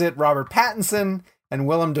revisit Robert Pattinson and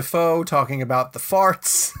Willem Dafoe talking about the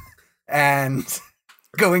farts and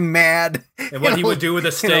going mad. And what he would do with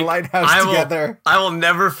a steak. In a lighthouse together. I will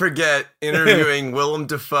never forget interviewing Willem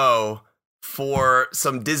Dafoe for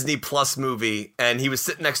some Disney Plus movie, and he was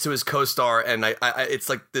sitting next to his co-star, and I it's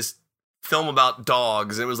like this film about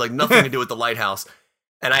dogs, and it was like nothing to do with The Lighthouse.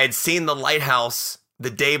 And I had seen The Lighthouse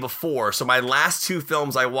the day before, so my last two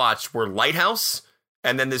films I watched were Lighthouse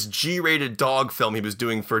and then this G-rated dog film he was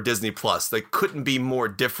doing for Disney Plus. They couldn't be more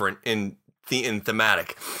different in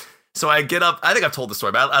thematic. So I get up, I think I've told the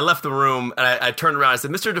story, but I left the room and I turned around. I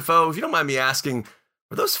said, Mr. Dafoe, if you don't mind me asking,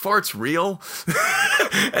 were those farts real?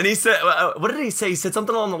 And he said, what did he say? He said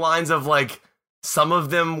something along the lines of like, some of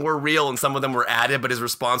them were real and some of them were added, but his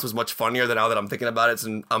response was much funnier than now that I'm thinking about it.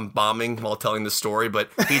 So I'm bombing while telling the story, but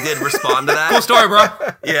he did respond to that. Cool story, bro.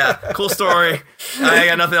 Yeah, cool story. I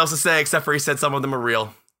got nothing else to say except for he said some of them are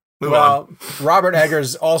real. Move on. Robert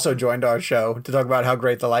Eggers also joined our show to talk about how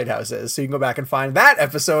great The Lighthouse is. So you can go back and find that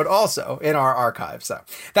episode also in our archive. So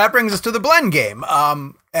that brings us to the blend game.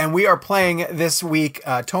 And we are playing this week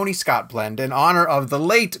Tony Scott blend in honor of the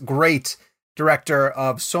late, great director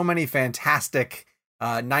of so many fantastic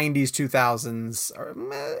 90s, 2000s, or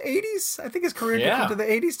 80s. I think his career took into the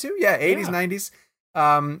 80s too. Yeah, 80s,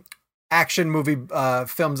 90s. Action movie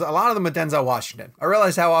films, a lot of them with Denzel Washington. I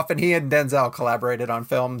realize how often he and Denzel collaborated on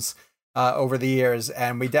films over the years,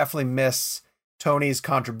 and we definitely miss Tony's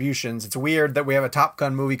contributions. It's weird that we have a Top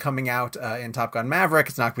Gun movie coming out in Top Gun Maverick.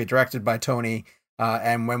 It's not going to be directed by Tony.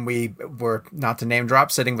 And when we were, not to name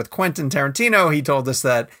drop, sitting with Quentin Tarantino, he told us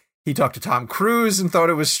that he talked to Tom Cruise and thought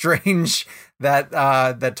it was strange that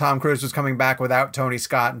that Tom Cruise was coming back without Tony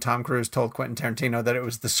Scott, and Tom Cruise told Quentin Tarantino that it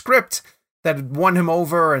was the script that had won him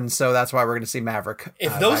over, and so that's why we're going to see Maverick.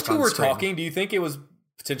 If those two were talking, do you think it was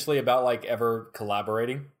potentially about like ever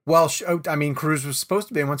collaborating? Well, I mean, Cruise was supposed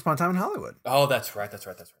to be in Once Upon a Time in Hollywood. Oh, that's right.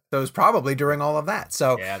 So it was probably during all of that.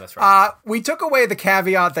 So yeah, that's right. We took away the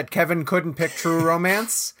caveat that Kevin couldn't pick True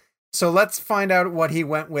Romance. So let's find out what he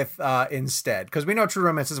went with instead, because we know True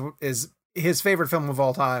Romance is his favorite film of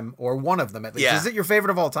all time, or one of them at least. Yeah. Is it your favorite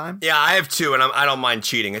of all time? Yeah, I have two, and I don't mind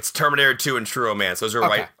cheating. It's Terminator 2 and True Romance. Those are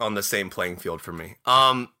right on the same playing field for me.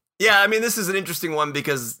 Yeah, I mean, this is an interesting one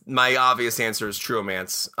because my obvious answer is True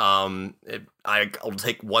Romance. I'll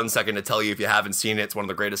take 1 second to tell you if you haven't seen it. It's one of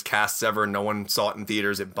the greatest casts ever. No one saw it in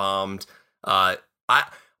theaters. It bombed.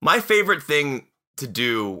 My favorite thing to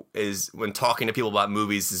do is when talking to people about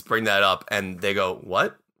movies is bring that up and they go,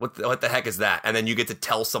 what the heck is that? And then you get to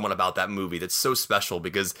tell someone about that movie. That's so special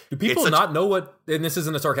because do people not know what, and this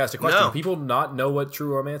isn't a sarcastic question, do people not know what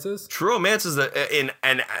True Romance is? True Romance is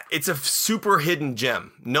it's a super hidden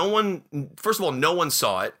gem. First of all, no one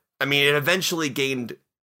saw it. I mean, it eventually gained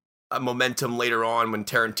a momentum later on when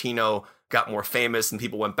Tarantino got more famous and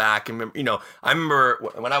people went back. And I remember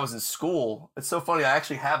when I was in school, it's so funny. I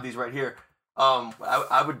actually have these right here.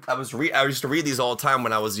 I used to read these all the time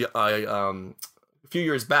when I was a few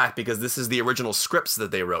years back because this is the original scripts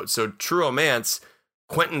that they wrote. So True Romance,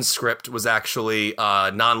 Quentin's script was actually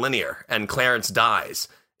non-linear, and Clarence dies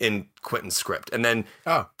in Quentin's script. And then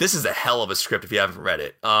this is a hell of a script if you haven't read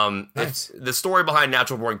it. Nice. The story behind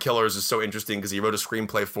Natural Born Killers is so interesting because he wrote a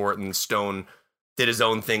screenplay for it, and Stone did his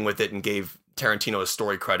own thing with it and gave Tarantino a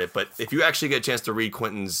story credit. But if you actually get a chance to read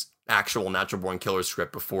Quentin's actual Natural Born Killers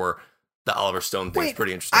script before the Oliver Stone thing, is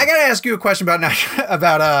pretty interesting. I got to ask you a question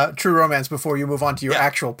about True Romance before you move on to your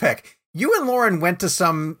actual pick. You and Lauren went to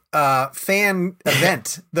some fan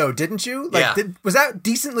event, though, didn't you? Was that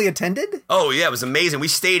decently attended? Oh, yeah, it was amazing. We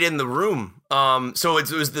stayed in the room. So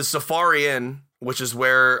it was the Safari Inn which is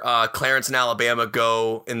where Clarence and Alabama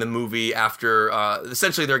go in the movie after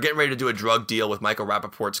essentially they're getting ready to do a drug deal with Michael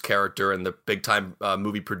Rappaport's character and the big time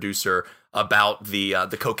movie producer about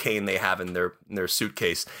the cocaine they have in their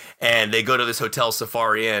suitcase, and they go to this hotel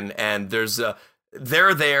Safari Inn, and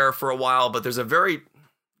they're there for a while, but there's a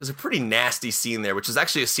pretty nasty scene there, which is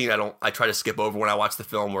actually a scene I try to skip over when I watch the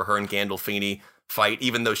film, where her and Gandolfini fight,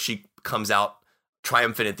 even though she comes out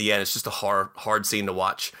triumphant at the end. It's just a hard scene to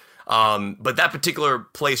watch. But that particular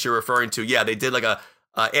place you're referring to, yeah, they did like a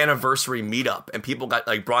anniversary meetup, and people got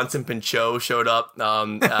like Bronson Pinchot showed up,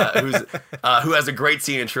 who has a great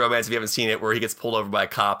scene in True Romance if you haven't seen it, where he gets pulled over by a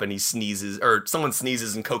cop and he sneezes, or someone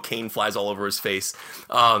sneezes and cocaine flies all over his face.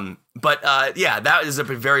 Yeah, that is a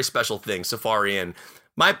very special thing, Safari Inn.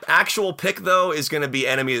 My actual pick though is going to be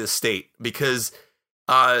Enemy of the State, because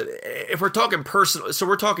if we're talking personal, so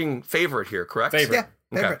we're talking favorite here, correct? Favorite. Yeah,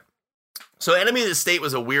 favorite. Okay. So Enemy of the State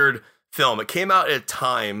was a weird film. It came out at a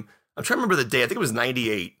time, I'm trying to remember the day, I think it was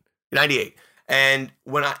 98. And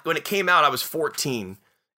when it came out, I was 14,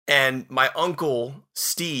 and my uncle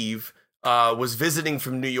Steve was visiting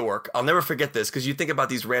from New York. I'll never forget this, because you think about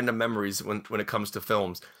these random memories when it comes to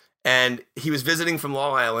films. And he was visiting from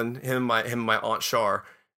Long Island, him and my Aunt Char,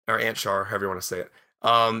 or Aunt Char, however you want to say it.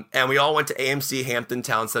 And we all went to AMC Hampton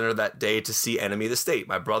Town Center that day to see Enemy of the State.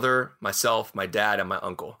 My brother, myself, my dad, and my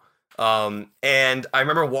uncle. And I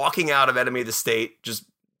remember walking out of Enemy of the State,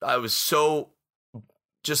 I was so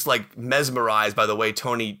just like mesmerized by the way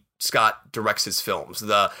Tony Scott directs his films,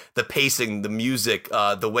 the pacing, the music,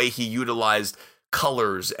 the way he utilized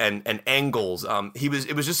colors and angles.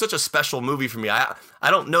 It was just such a special movie for me. I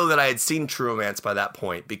don't know that I had seen True Romance by that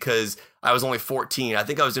point, because I was only 14. I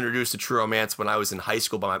think I was introduced to True Romance when I was in high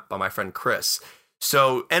school by my friend Chris.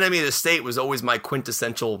 So Enemy of the State was always my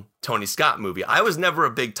quintessential Tony Scott movie. I was never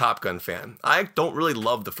a big Top Gun fan. I don't really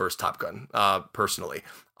love the first Top Gun, personally.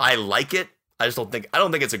 I like it. I don't think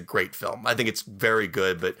it's a great film. I think it's very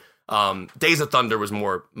good, but Days of Thunder was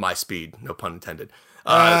more my speed, no pun intended.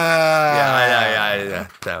 Yeah.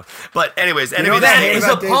 No. But anyways, anyway, that is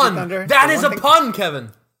a pun. That is a pun,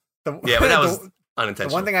 Kevin. But that was unintentional.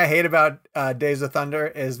 The one thing I hate about Days of Thunder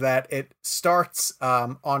is that it starts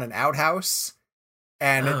on an outhouse,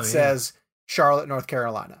 and it says Charlotte, North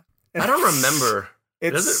Carolina. I don't remember.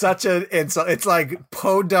 It's such a insult. It's like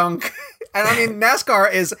podunk. And I mean,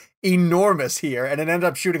 NASCAR is enormous here, and it ended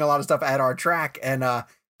up shooting a lot of stuff at our track. And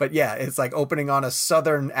but yeah, it's like opening on a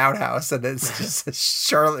southern outhouse, and it's just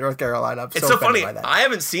Charlotte, North Carolina. It's so funny. I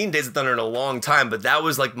haven't seen Days of Thunder in a long time, but that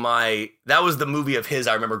was like that was the movie of his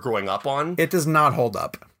I remember growing up on. It does not hold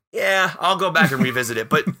up. Yeah, I'll go back and revisit it.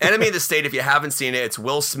 But Enemy of the State, if you haven't seen it, it's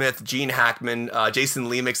Will Smith, Gene Hackman, Jason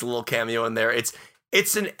Lee makes a little cameo in there.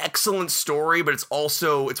 It's an excellent story, but it's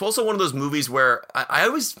also one of those movies where I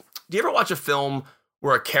always. Do you ever watch a film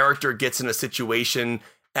where a character gets in a situation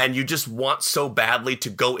and you just want so badly to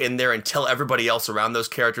go in there and tell everybody else around those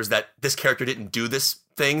characters that this character didn't do this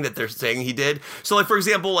thing that they're saying he did? So like, for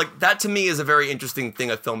example, like that to me is a very interesting thing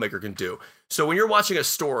a filmmaker can do. So when you're watching a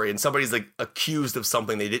story and somebody's like accused of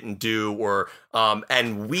something they didn't do, or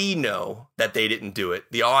and we know that they didn't do it,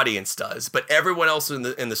 the audience does, but everyone else in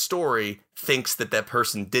the story thinks that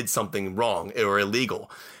person did something wrong or illegal.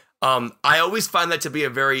 I always find that to be a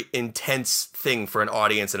very intense thing for an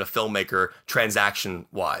audience and a filmmaker,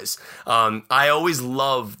 transaction-wise. I always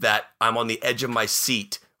love that I'm on the edge of my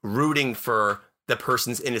seat rooting for the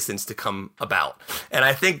person's innocence to come about. And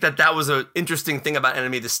I think that was an interesting thing about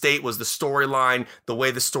Enemy of the State, was the storyline, the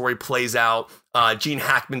way the story plays out. Gene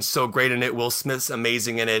Hackman's so great in it. Will Smith's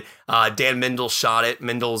amazing in it. Dan Mindel shot it.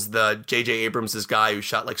 Mindel's the J.J. Abrams' guy who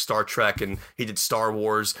shot like Star Trek, and he did Star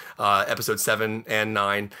Wars, episode 7 and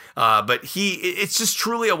 9. But it's just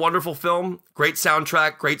truly a wonderful film. Great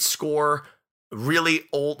soundtrack, great score, really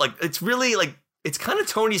old. Like it's really like, it's kind of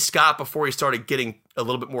Tony Scott before he started getting a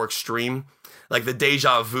little bit more extreme, like the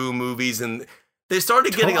Deja Vu movies, and they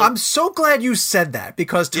started getting. I'm so glad you said that,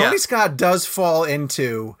 because Tony Scott does fall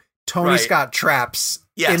into Tony Scott traps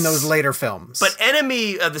in those later films. But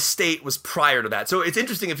Enemy of the State was prior to that, so it's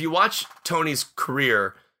interesting if you watch Tony's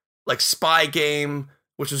career, like Spy Game,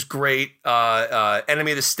 which was great,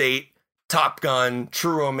 Enemy of the State, Top Gun,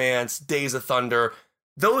 True Romance, Days of Thunder.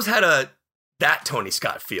 Those had that Tony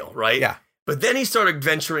Scott feel, right? Yeah. But then he started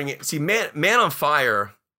venturing it. See, Man on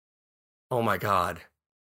Fire. Oh my God.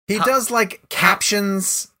 He does like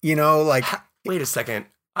captions, like. Wait a second.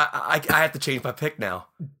 I have to change my pick now.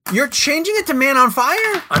 You're changing it to Man on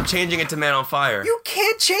Fire? I'm changing it to Man on Fire. You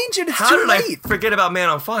can't change it. It's How too did late. I forget about Man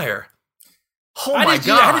on Fire? Oh my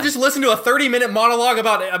God. I had to just listen to a 30-minute monologue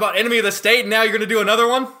about Enemy of the State, and now you're going to do another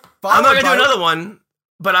one? I'm not going to do another one,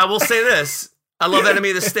 but I will say this. I love Enemy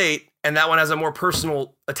of the State, and that one has a more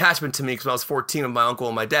personal attachment to me because when I was 14 with my uncle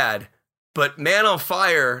and my dad. But Man on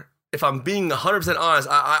Fire, if I'm being 100% honest,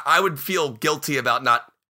 I would feel guilty about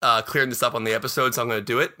not clearing this up on the episode, so I'm going to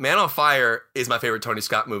do it. Man on Fire is my favorite Tony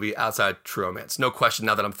Scott movie outside True Romance. No question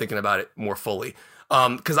now that I'm thinking about it more fully.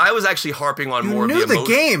 Because I was actually harping on more of the emotion. You knew the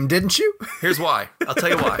game, didn't you? Here's why. I'll tell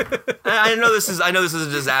you why. I know this is a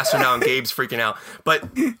disaster now, and Gabe's freaking out. But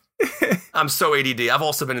I'm so ADD. I've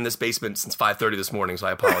also been in this basement since 5:30 this morning, so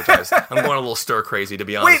I apologize. I'm going a little stir crazy, to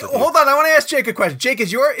be honest. Wait, hold on. I want to ask Jake a question. Jake,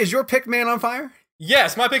 is your pick Man on Fire?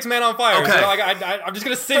 Yes, my pick's Man on Fire. Okay. So I'm just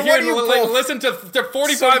going to sit here and listen to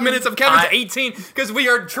 45 minutes of Kevin's 18, because we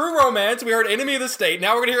heard True Romance, we heard Enemy of the State,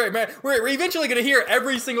 now we're going to hear, we're eventually going to hear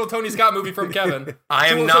every single Tony Scott movie from Kevin. So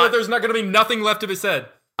that there's not going to be nothing left to be said.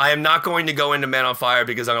 I am not going to go into Man on Fire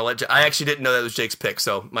because I'm going to I actually didn't know that was Jake's pick,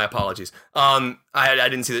 so my apologies. I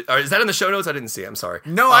didn't see that. Is that in the show notes? I didn't see it. I'm sorry.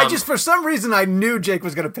 No, I just, for some reason, I knew Jake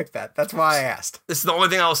was going to pick that. That's why I asked. This is the only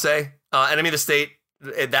thing I'll say. Enemy of the State,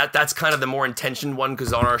 that's kind of the more intentioned one,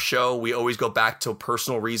 because on our show, we always go back to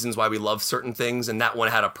personal reasons why we love certain things, and that one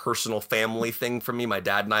had a personal family thing for me. My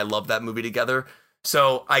dad and I love that movie together.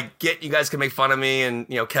 So I get you guys can make fun of me, and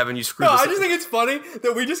Kevin, you screwed this. I just think it's funny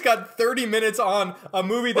that we just got 30 minutes on a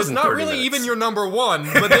movie that's not really even your number one,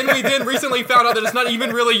 but then we recently found out that it's not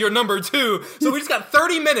even really your number two. So we just got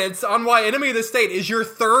 30 minutes on why Enemy of the State is your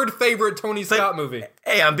third favorite Tony Scott movie.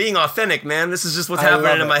 Hey, I'm being authentic, man. This is just what's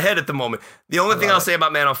happening in my head at the moment. The only thing I'll say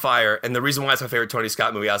about Man on Fire, and the reason why it's my favorite Tony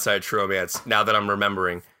Scott movie outside of True Romance, now that I'm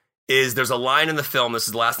remembering, is there's a line in the film, this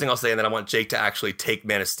is the last thing I'll say, and then I want Jake to actually take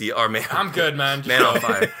Man of Steel, or Man... I'm good, man. Man on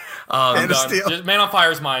Fire. Man of Steel. Man on Fire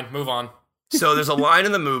is mine. Move on. So there's a line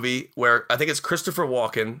in the movie where I think it's Christopher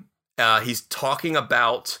Walken. He's talking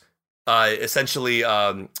about, essentially,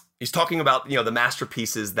 he's talking about, the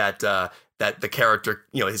masterpieces that the character,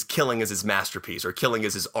 his killing is his masterpiece, or killing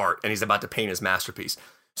is his art, and he's about to paint his masterpiece.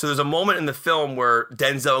 So there's a moment in the film where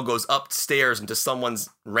Denzel goes upstairs into someone's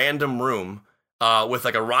random room, with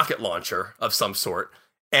like a rocket launcher of some sort.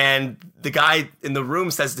 And the guy in the room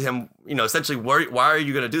says to him, essentially, why are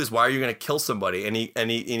you going to do this? Why are you going to kill somebody? And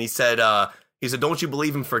he said, don't you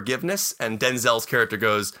believe in forgiveness? And Denzel's character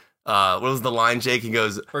goes, what was the line, Jake? He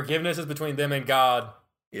goes, forgiveness is between them and God.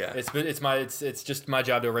 Yeah. It's just my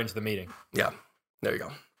job to arrange the meeting. Yeah. There you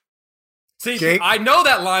go. See, Jake? I know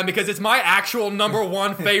that line because it's my actual number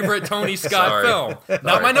one favorite Tony Scott film.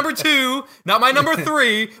 Not my number two, not my number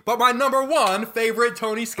three, but my number one favorite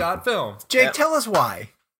Tony Scott film. Jake, tell us why.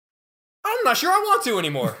 I'm not sure I want to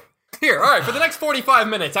anymore. Here, all right, for the next 45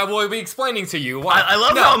 minutes, I will be explaining to you why. I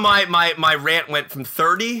love how my rant went from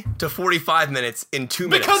 30 to 45 minutes in 2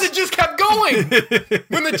 minutes. Because it just kept going.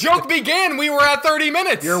 When the joke began, we were at 30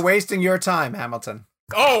 minutes. You're wasting your time, Hamilton.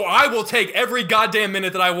 Oh, I will take every goddamn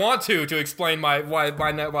minute that I want to explain why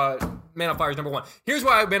Man on Fire is number one. Here's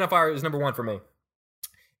why Man on Fire is number one for me.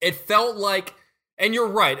 It felt like, and you're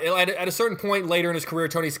right, at a certain point later in his career,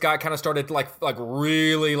 Tony Scott kind of started like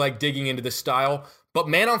really digging into this style. But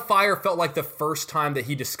Man on Fire felt like the first time that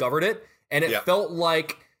he discovered it, and it felt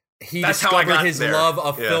like he discovered his love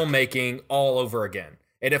of filmmaking all over again.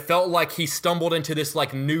 And it felt like he stumbled into this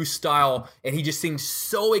like new style, and he just seemed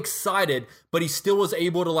so excited, but he still was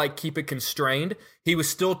able to like keep it constrained. He was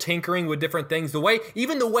still tinkering with different things.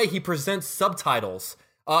 Even the way he presents subtitles.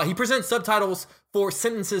 He presents subtitles for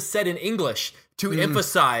sentences said in English to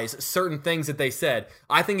emphasize certain things that they said.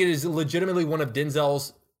 I think it is legitimately one of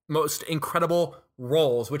Denzel's most incredible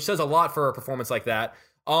roles, which says a lot for a performance like that.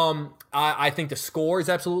 I think the score is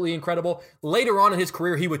absolutely incredible. Later on in his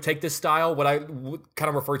career, he would take this style, what I would kind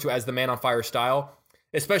of refer to as the Man on Fire style,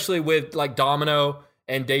 especially with like Domino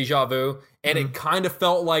and Deja Vu. And it kind of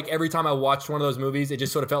felt like every time I watched one of those movies, it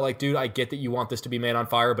just sort of felt like, dude, I get that you want this to be Man on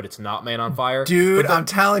Fire, but it's not Man on Fire. Dude, I'm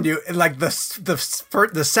telling you, like the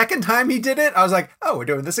second time he did it, I was like, oh, we're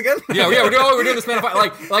doing this again? Yeah, we're doing this Man on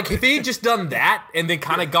Fire. Like if he had just done that and then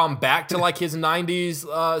kind of gone back to like his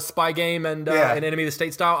 90s Spy Game and Enemy of the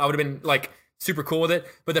State style, I would have been like super cool with it.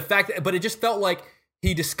 But but it just felt like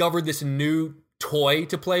he discovered this new toy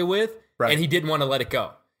to play with, and he didn't want to let it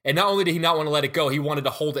go. And not only did he not want to let it go, he wanted to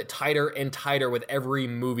hold it tighter and tighter with every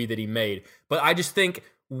movie that he made. But I just think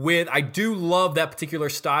I do love that particular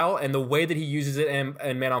style, and the way that he uses it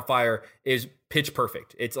in Man on Fire is pitch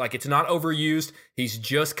perfect. It's like, it's not overused. He's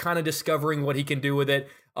just kind of discovering what he can do with it.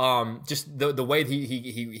 Just the way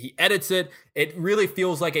he edits it, it really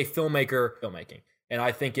feels like a filmmaking. And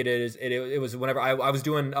I think it was whenever I was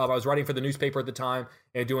doing, I was writing for the newspaper at the time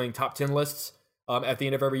and doing top 10 lists. At the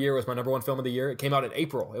end of every year, it was my number one film of the year. It came out in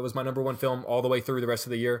April. It was my number one film all the way through the rest of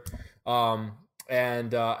the year.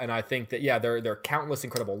 and I think that there are countless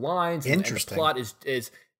incredible lines. And the plot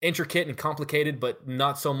is intricate and complicated, but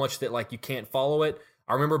not so much that like you can't follow it.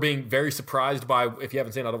 I remember being very surprised by, if you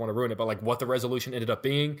haven't seen it, I don't want to ruin it, but like what the resolution ended up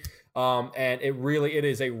being. And it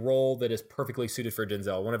is a role that is perfectly suited for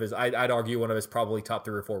Denzel. I'd argue one of his probably top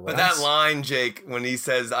 3 or 4 roles. But that line, Jake, when he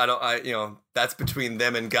says, that's between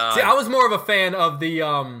them and God. See, I was more of a fan of the,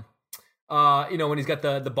 when he's got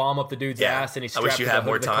the bomb up the dude's ass and he's strapped to the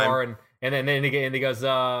hood of the car and then he goes,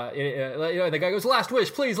 the guy goes, last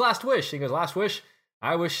wish, please, last wish. He goes, last wish,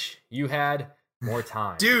 I wish you had more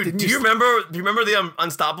time. Dude, do you remember the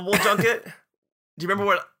Unstoppable junket? Do you remember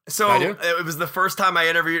what? So I do. It was the first time I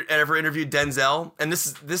ever interviewed Denzel, and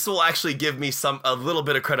this will actually give me a little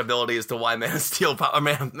bit of credibility as to why Man of Steel,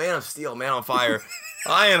 Man on Fire.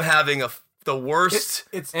 I am having the worst.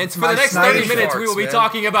 And for the next 30 minutes, we will be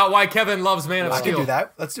talking about why Kevin loves Man of Steel. I can do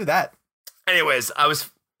that. Let's do that. Anyways,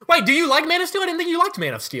 Wait, do you like Man of Steel? I didn't think you liked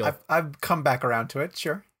Man of Steel. I've come back around to it.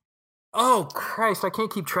 Sure. Oh Christ! I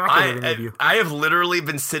can't keep track of any of you. I have literally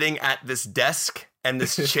been sitting at this desk and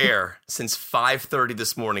this chair since 5:30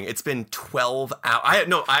 this morning. It's been 12 hours.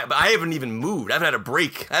 I haven't even moved. I haven't had a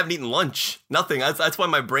break. I haven't eaten lunch. Nothing. That's why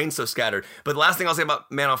my brain's so scattered. But the last thing I'll say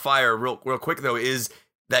about Man on Fire, real quick though, is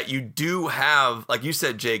that you do have, like you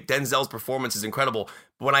said, Jake, Denzel's performance is incredible.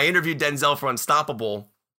 But when I interviewed Denzel for Unstoppable,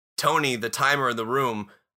 Tony, the timer in the room,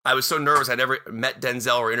 I was so nervous I'd never met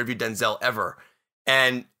Denzel or interviewed Denzel ever.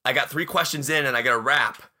 And I got 3 questions in and I got a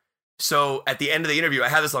rap. So at the end of the interview, I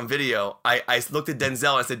have this on video. I looked at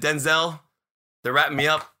Denzel and I said, Denzel, they're wrapping me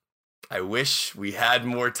up. I wish we had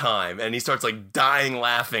more time. And he starts like dying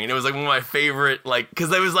laughing. And it was like one of my favorite,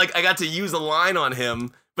 because I was like, I got to use a line on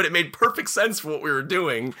him, but it made perfect sense for what we were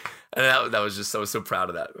doing. And that was just, I was so proud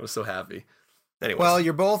of that. I was so happy. Anyway. Well,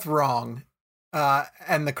 you're both wrong.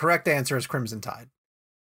 And the correct answer is Crimson Tide.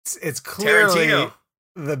 It's clearly Tarantino.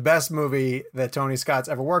 The best movie that Tony Scott's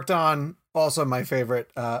ever worked on. Also my favorite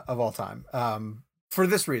of all time. For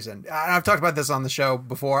this reason. And I've talked about this on the show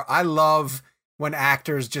before. I love when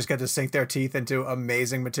actors just get to sink their teeth into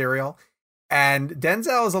amazing material. And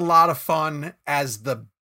Denzel is a lot of fun as the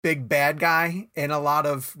big bad guy in a lot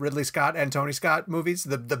of Ridley Scott and Tony Scott movies.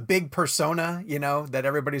 The big persona, that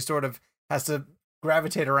everybody sort of has to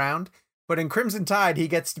gravitate around. But in Crimson Tide, he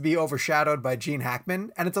gets to be overshadowed by Gene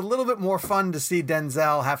Hackman. And it's a little bit more fun to see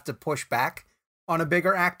Denzel have to push back on a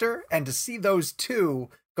bigger actor and to see those two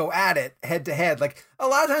go at it head to head. Like a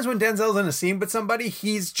lot of times when Denzel's in a scene with somebody,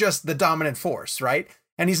 he's just the dominant force, right?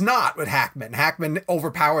 And he's not with Hackman. Hackman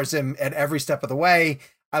overpowers him at every step of the way.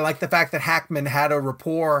 I like the fact that Hackman had a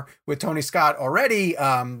rapport with Tony Scott already,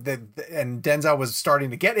 and Denzel was starting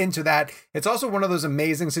to get into that. It's also one of those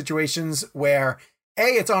amazing situations where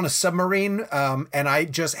it's on a submarine, and I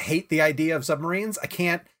just hate the idea of submarines.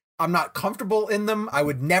 I'm not comfortable in them. I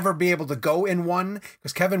would never be able to go in one.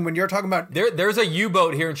 Because Kevin, when you're talking about... There's a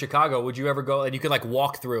U-boat here in Chicago. Would you ever go? And you could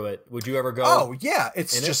walk through it. Would you ever go? Oh, yeah.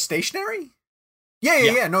 It's just stationary?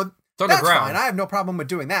 Yeah. No, that's fine. I have no problem with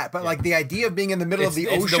doing that. But the idea of being in the middle of the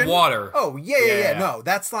ocean... It's the water. Oh, yeah. No,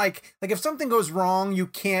 that's like if something goes wrong, you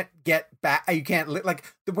can't get back. You can't...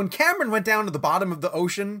 when Cameron went down to the bottom of the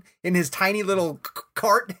ocean in his tiny little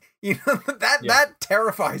cart... that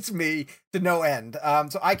terrifies me to no end.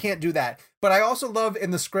 So I can't do that. But I also love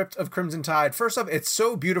in the script of Crimson Tide, first off, it's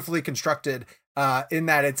so beautifully constructed in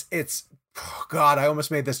that it's oh God, I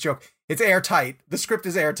almost made this joke. It's airtight. The script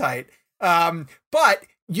is airtight. But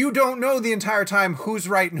you don't know the entire time who's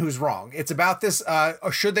right and who's wrong. It's about this,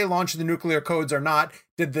 should they launch the nuclear codes or not?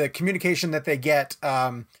 Did the communication that they get,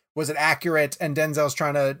 was it accurate? And Denzel's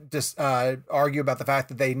trying to argue about the fact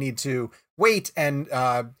that they need to wait, and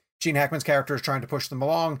Gene Hackman's character is trying to push them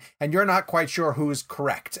along, and you're not quite sure who's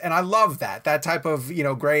correct. And I love that type of,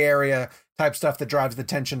 gray area type stuff that drives the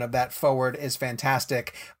tension of that forward is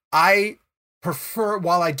fantastic. I prefer,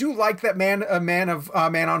 while I do like that Man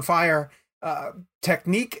on Fire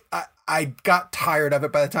technique, I got tired of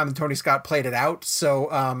it by the time Tony Scott played it out. So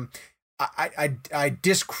I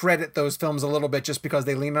discredit those films a little bit just because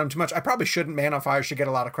they lean on them too much. I probably shouldn't. Man on Fire should get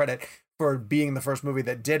a lot of credit for being the first movie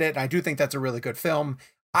that did it. And I do think that's a really good film.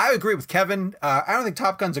 I agree with Kevin. I don't think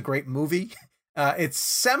Top Gun's a great movie. It's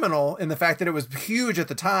seminal in the fact that it was huge at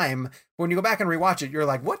the time. When you go back and rewatch it, you're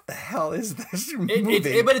like, what the hell is this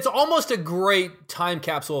movie? But it's almost a great time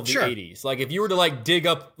capsule of the 80s. If you were to dig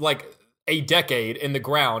up a decade in the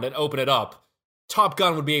ground and open it up, Top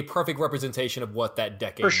Gun would be a perfect representation of what that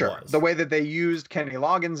decade was. The way that they used Kenny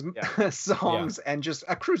Loggins' songs and just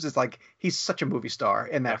Cruise is he's such a movie star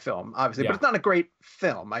in that film, obviously, but it's not a great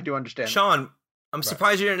film. I do understand. Sean, I'm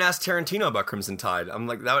surprised you didn't ask Tarantino about Crimson Tide. I'm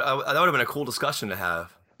that would have been a cool discussion to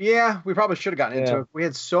have. Yeah, we probably should have gotten into it. We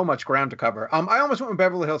had so much ground to cover. I almost went with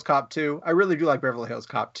Beverly Hills Cop 2. I really do like Beverly Hills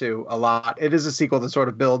Cop 2 a lot. It is a sequel that sort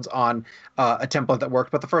of builds on a template that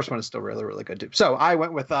worked, but the first one is still really, really good too. So I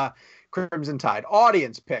went with Crimson Tide.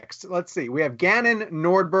 Audience picks. Let's see. We have Gannon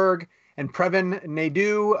Nordberg and Previn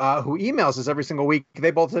Naidu, who emails us every single week. They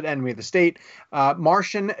both said Enemy of the State.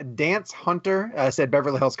 Martian Dance Hunter said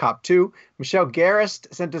Beverly Hills Cop 2. Michelle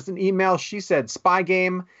Garrist sent us an email. She said Spy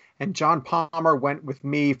Game. And John Palmer went with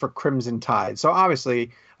me for Crimson Tide. So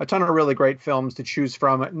obviously, a ton of really great films to choose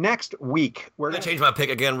from. Next week, we're gonna change my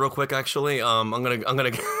pick again real quick. Actually, I'm gonna.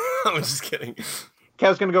 I'm just kidding.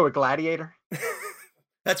 Kev's gonna go with Gladiator.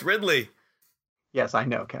 That's Ridley. Yes, I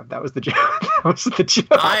know, Kev. That was the joke. That was the joke.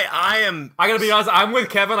 I gotta be honest. I'm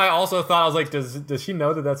with Kevin. I also thought, I was like, does she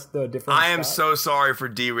know that that's the difference? I am so sorry for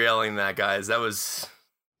derailing that, guys. That was.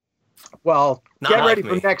 Well, not get ready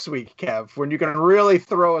like for next week, Kev, when you're going to really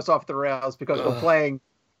throw us off the rails because we're playing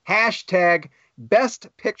hashtag Best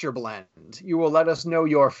Picture Blend. You will let us know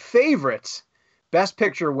your favorite Best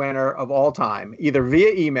Picture winner of all time, either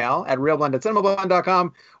via email at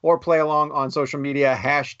realblend@cinemablend.com or play along on social media,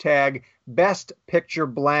 hashtag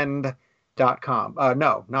bestpictureblend.com.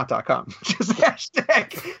 No, not .com. Just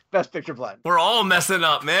hashtag Best Picture Blend. We're all messing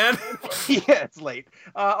up, man. Yeah, it's late.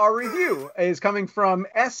 Our review is coming from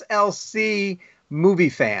SLC Movie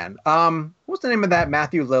Fan. What's the name of that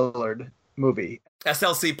Matthew Lillard movie?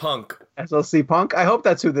 SLC Punk. SLC Punk? I hope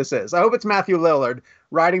that's who this is. I hope it's Matthew Lillard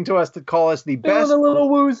writing to us to call us the best a little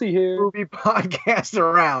woozy here. movie podcast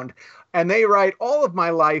around. And they write, all of my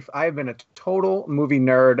life, I've been a total movie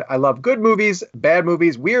nerd. I love good movies, bad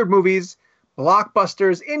movies, weird movies,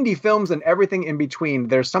 blockbusters, indie films, and everything in between.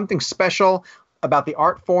 There's something special about the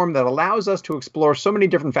art form that allows us to explore so many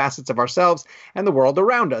different facets of ourselves and the world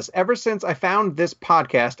around us. Ever since I found this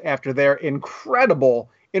podcast after their incredible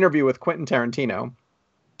interview with Quentin Tarantino,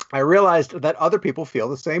 I realized that other people feel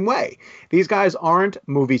the same way. These guys aren't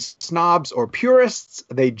movie snobs or purists.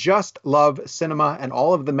 They just love cinema and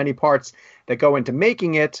all of the many parts that go into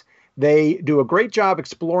making it. They do a great job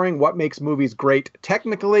exploring what makes movies great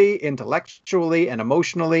technically, intellectually, and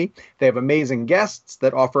emotionally. They have amazing guests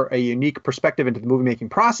that offer a unique perspective into the movie-making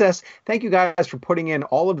process. Thank you guys for putting in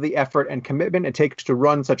all of the effort and commitment it takes to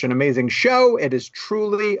run such an amazing show. It is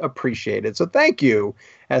truly appreciated. So thank you,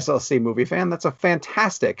 SLC Movie Fan. That's a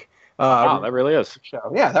fantastic wow, that really is.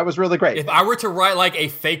 show. Yeah, that was really great. If I were to write like a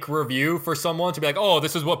fake review for someone to be like, oh,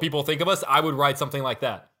 this is what people think of us, I would write something like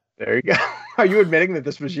that. There you go. Are you admitting that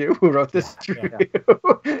this was you who wrote this review?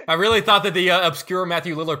 Yeah. I really thought that the obscure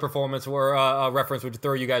Matthew Lillard performance or reference would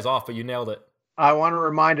throw you guys off, but you nailed it. I want to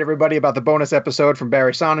remind everybody about the bonus episode from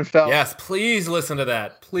Barry Sonnenfeld. Yes, please listen to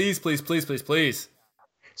that. Please, please, please, please, please.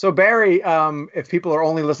 So Barry, if people are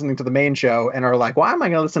only listening to the main show and are like, why am I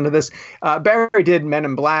going to listen to this? Barry did Men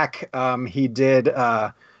in Black. He did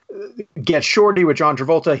Get Shorty with John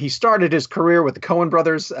Travolta. He started his career with the Coen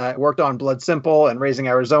brothers, worked on Blood Simple and Raising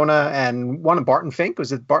Arizona, and one of Barton Fink.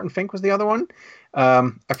 Was it Barton Fink was the other one?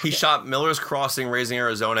 He shot Miller's Crossing, Raising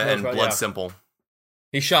Arizona, and Blood Simple.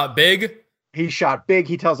 He shot Big. He shot Big.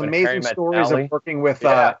 He tells amazing stories of working with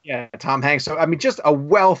Tom Hanks. So, I mean, just a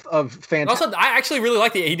wealth of fantastic. Also, I actually really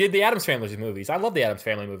like he did the Addams Family movies. I love the Addams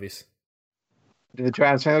Family movies. The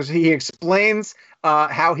Addams Family. He explains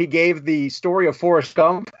how he gave the story of Forrest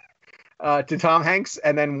Gump to Tom Hanks,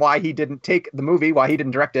 and then why he didn't take the movie, why he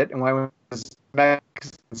didn't direct it, and why it was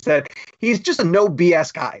instead. He's just a no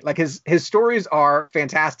BS guy. Like his stories are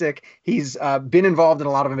fantastic. He's been involved in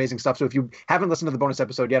a lot of amazing stuff. So if you haven't listened to the bonus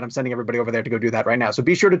episode yet, I'm sending everybody over there to go do that right now. So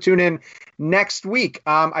be sure to tune in next week.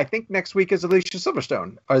 I think next week is Alicia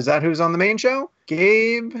Silverstone. Is that who's on the main show?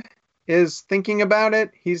 Gabe is thinking about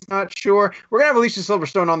it. He's not sure. We're gonna have Alicia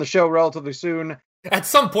Silverstone on the show relatively soon. At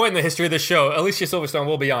some point in the history of the show, Alicia Silverstone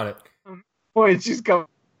will be on it. Point, she's coming.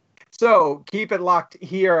 So keep it locked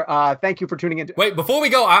here. Thank you for tuning in. Wait, before we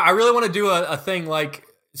go, I really want to do a thing like,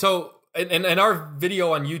 so in our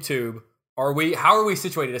video on YouTube, how are we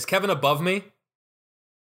situated? Is Kevin above me?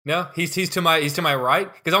 No, he's to my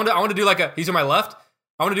right. Because I want to do like he's to my left.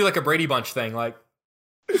 I want to do like a Brady Bunch thing. Like,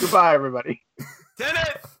 goodbye, everybody.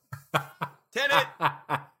 Tenet.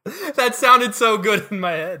 That sounded so good in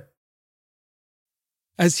my head.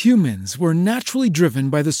 As humans, we're naturally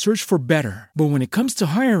driven by the search for better. But when it comes to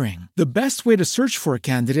hiring, the best way to search for a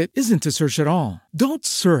candidate isn't to search at all. Don't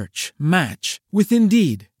search, match with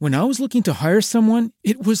Indeed. When I was looking to hire someone,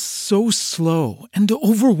 it was so slow and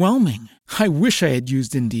overwhelming. I wish I had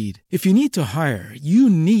used Indeed. If you need to hire, you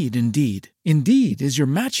need Indeed. Indeed is your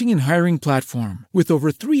matching and hiring platform with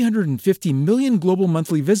over 350 million global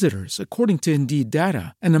monthly visitors, according to Indeed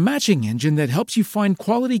data, and a matching engine that helps you find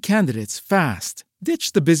quality candidates fast.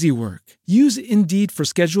 Ditch the busy work. Use Indeed for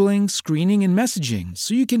scheduling, screening, and messaging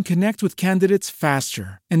so you can connect with candidates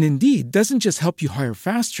faster. And Indeed doesn't just help you hire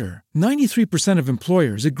faster. 93% of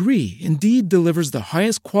employers agree Indeed delivers the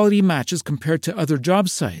highest quality matches compared to other job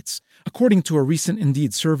sites, according to a recent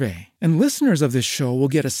Indeed survey. And listeners of this show will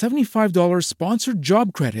get a $75 sponsored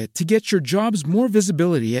job credit to get your jobs more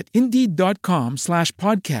visibility at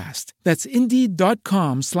Indeed.com/podcast. That's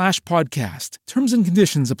Indeed.com/podcast. Terms and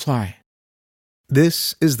conditions apply.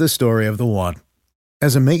 This is the story of the one.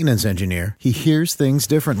 As a maintenance engineer, he hears things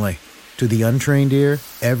differently. To the untrained ear,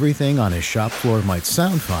 everything on his shop floor might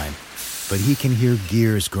sound fine, but he can hear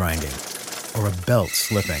gears grinding or a belt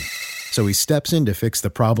slipping. So he steps in to fix the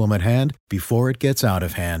problem at hand before it gets out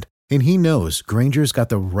of hand. And he knows Grainger's got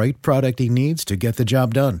the right product he needs to get the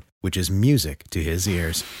job done, which is music to his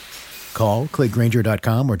ears. Call, click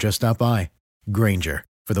Grainger.com, or just stop by. Grainger,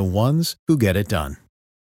 for the ones who get it done.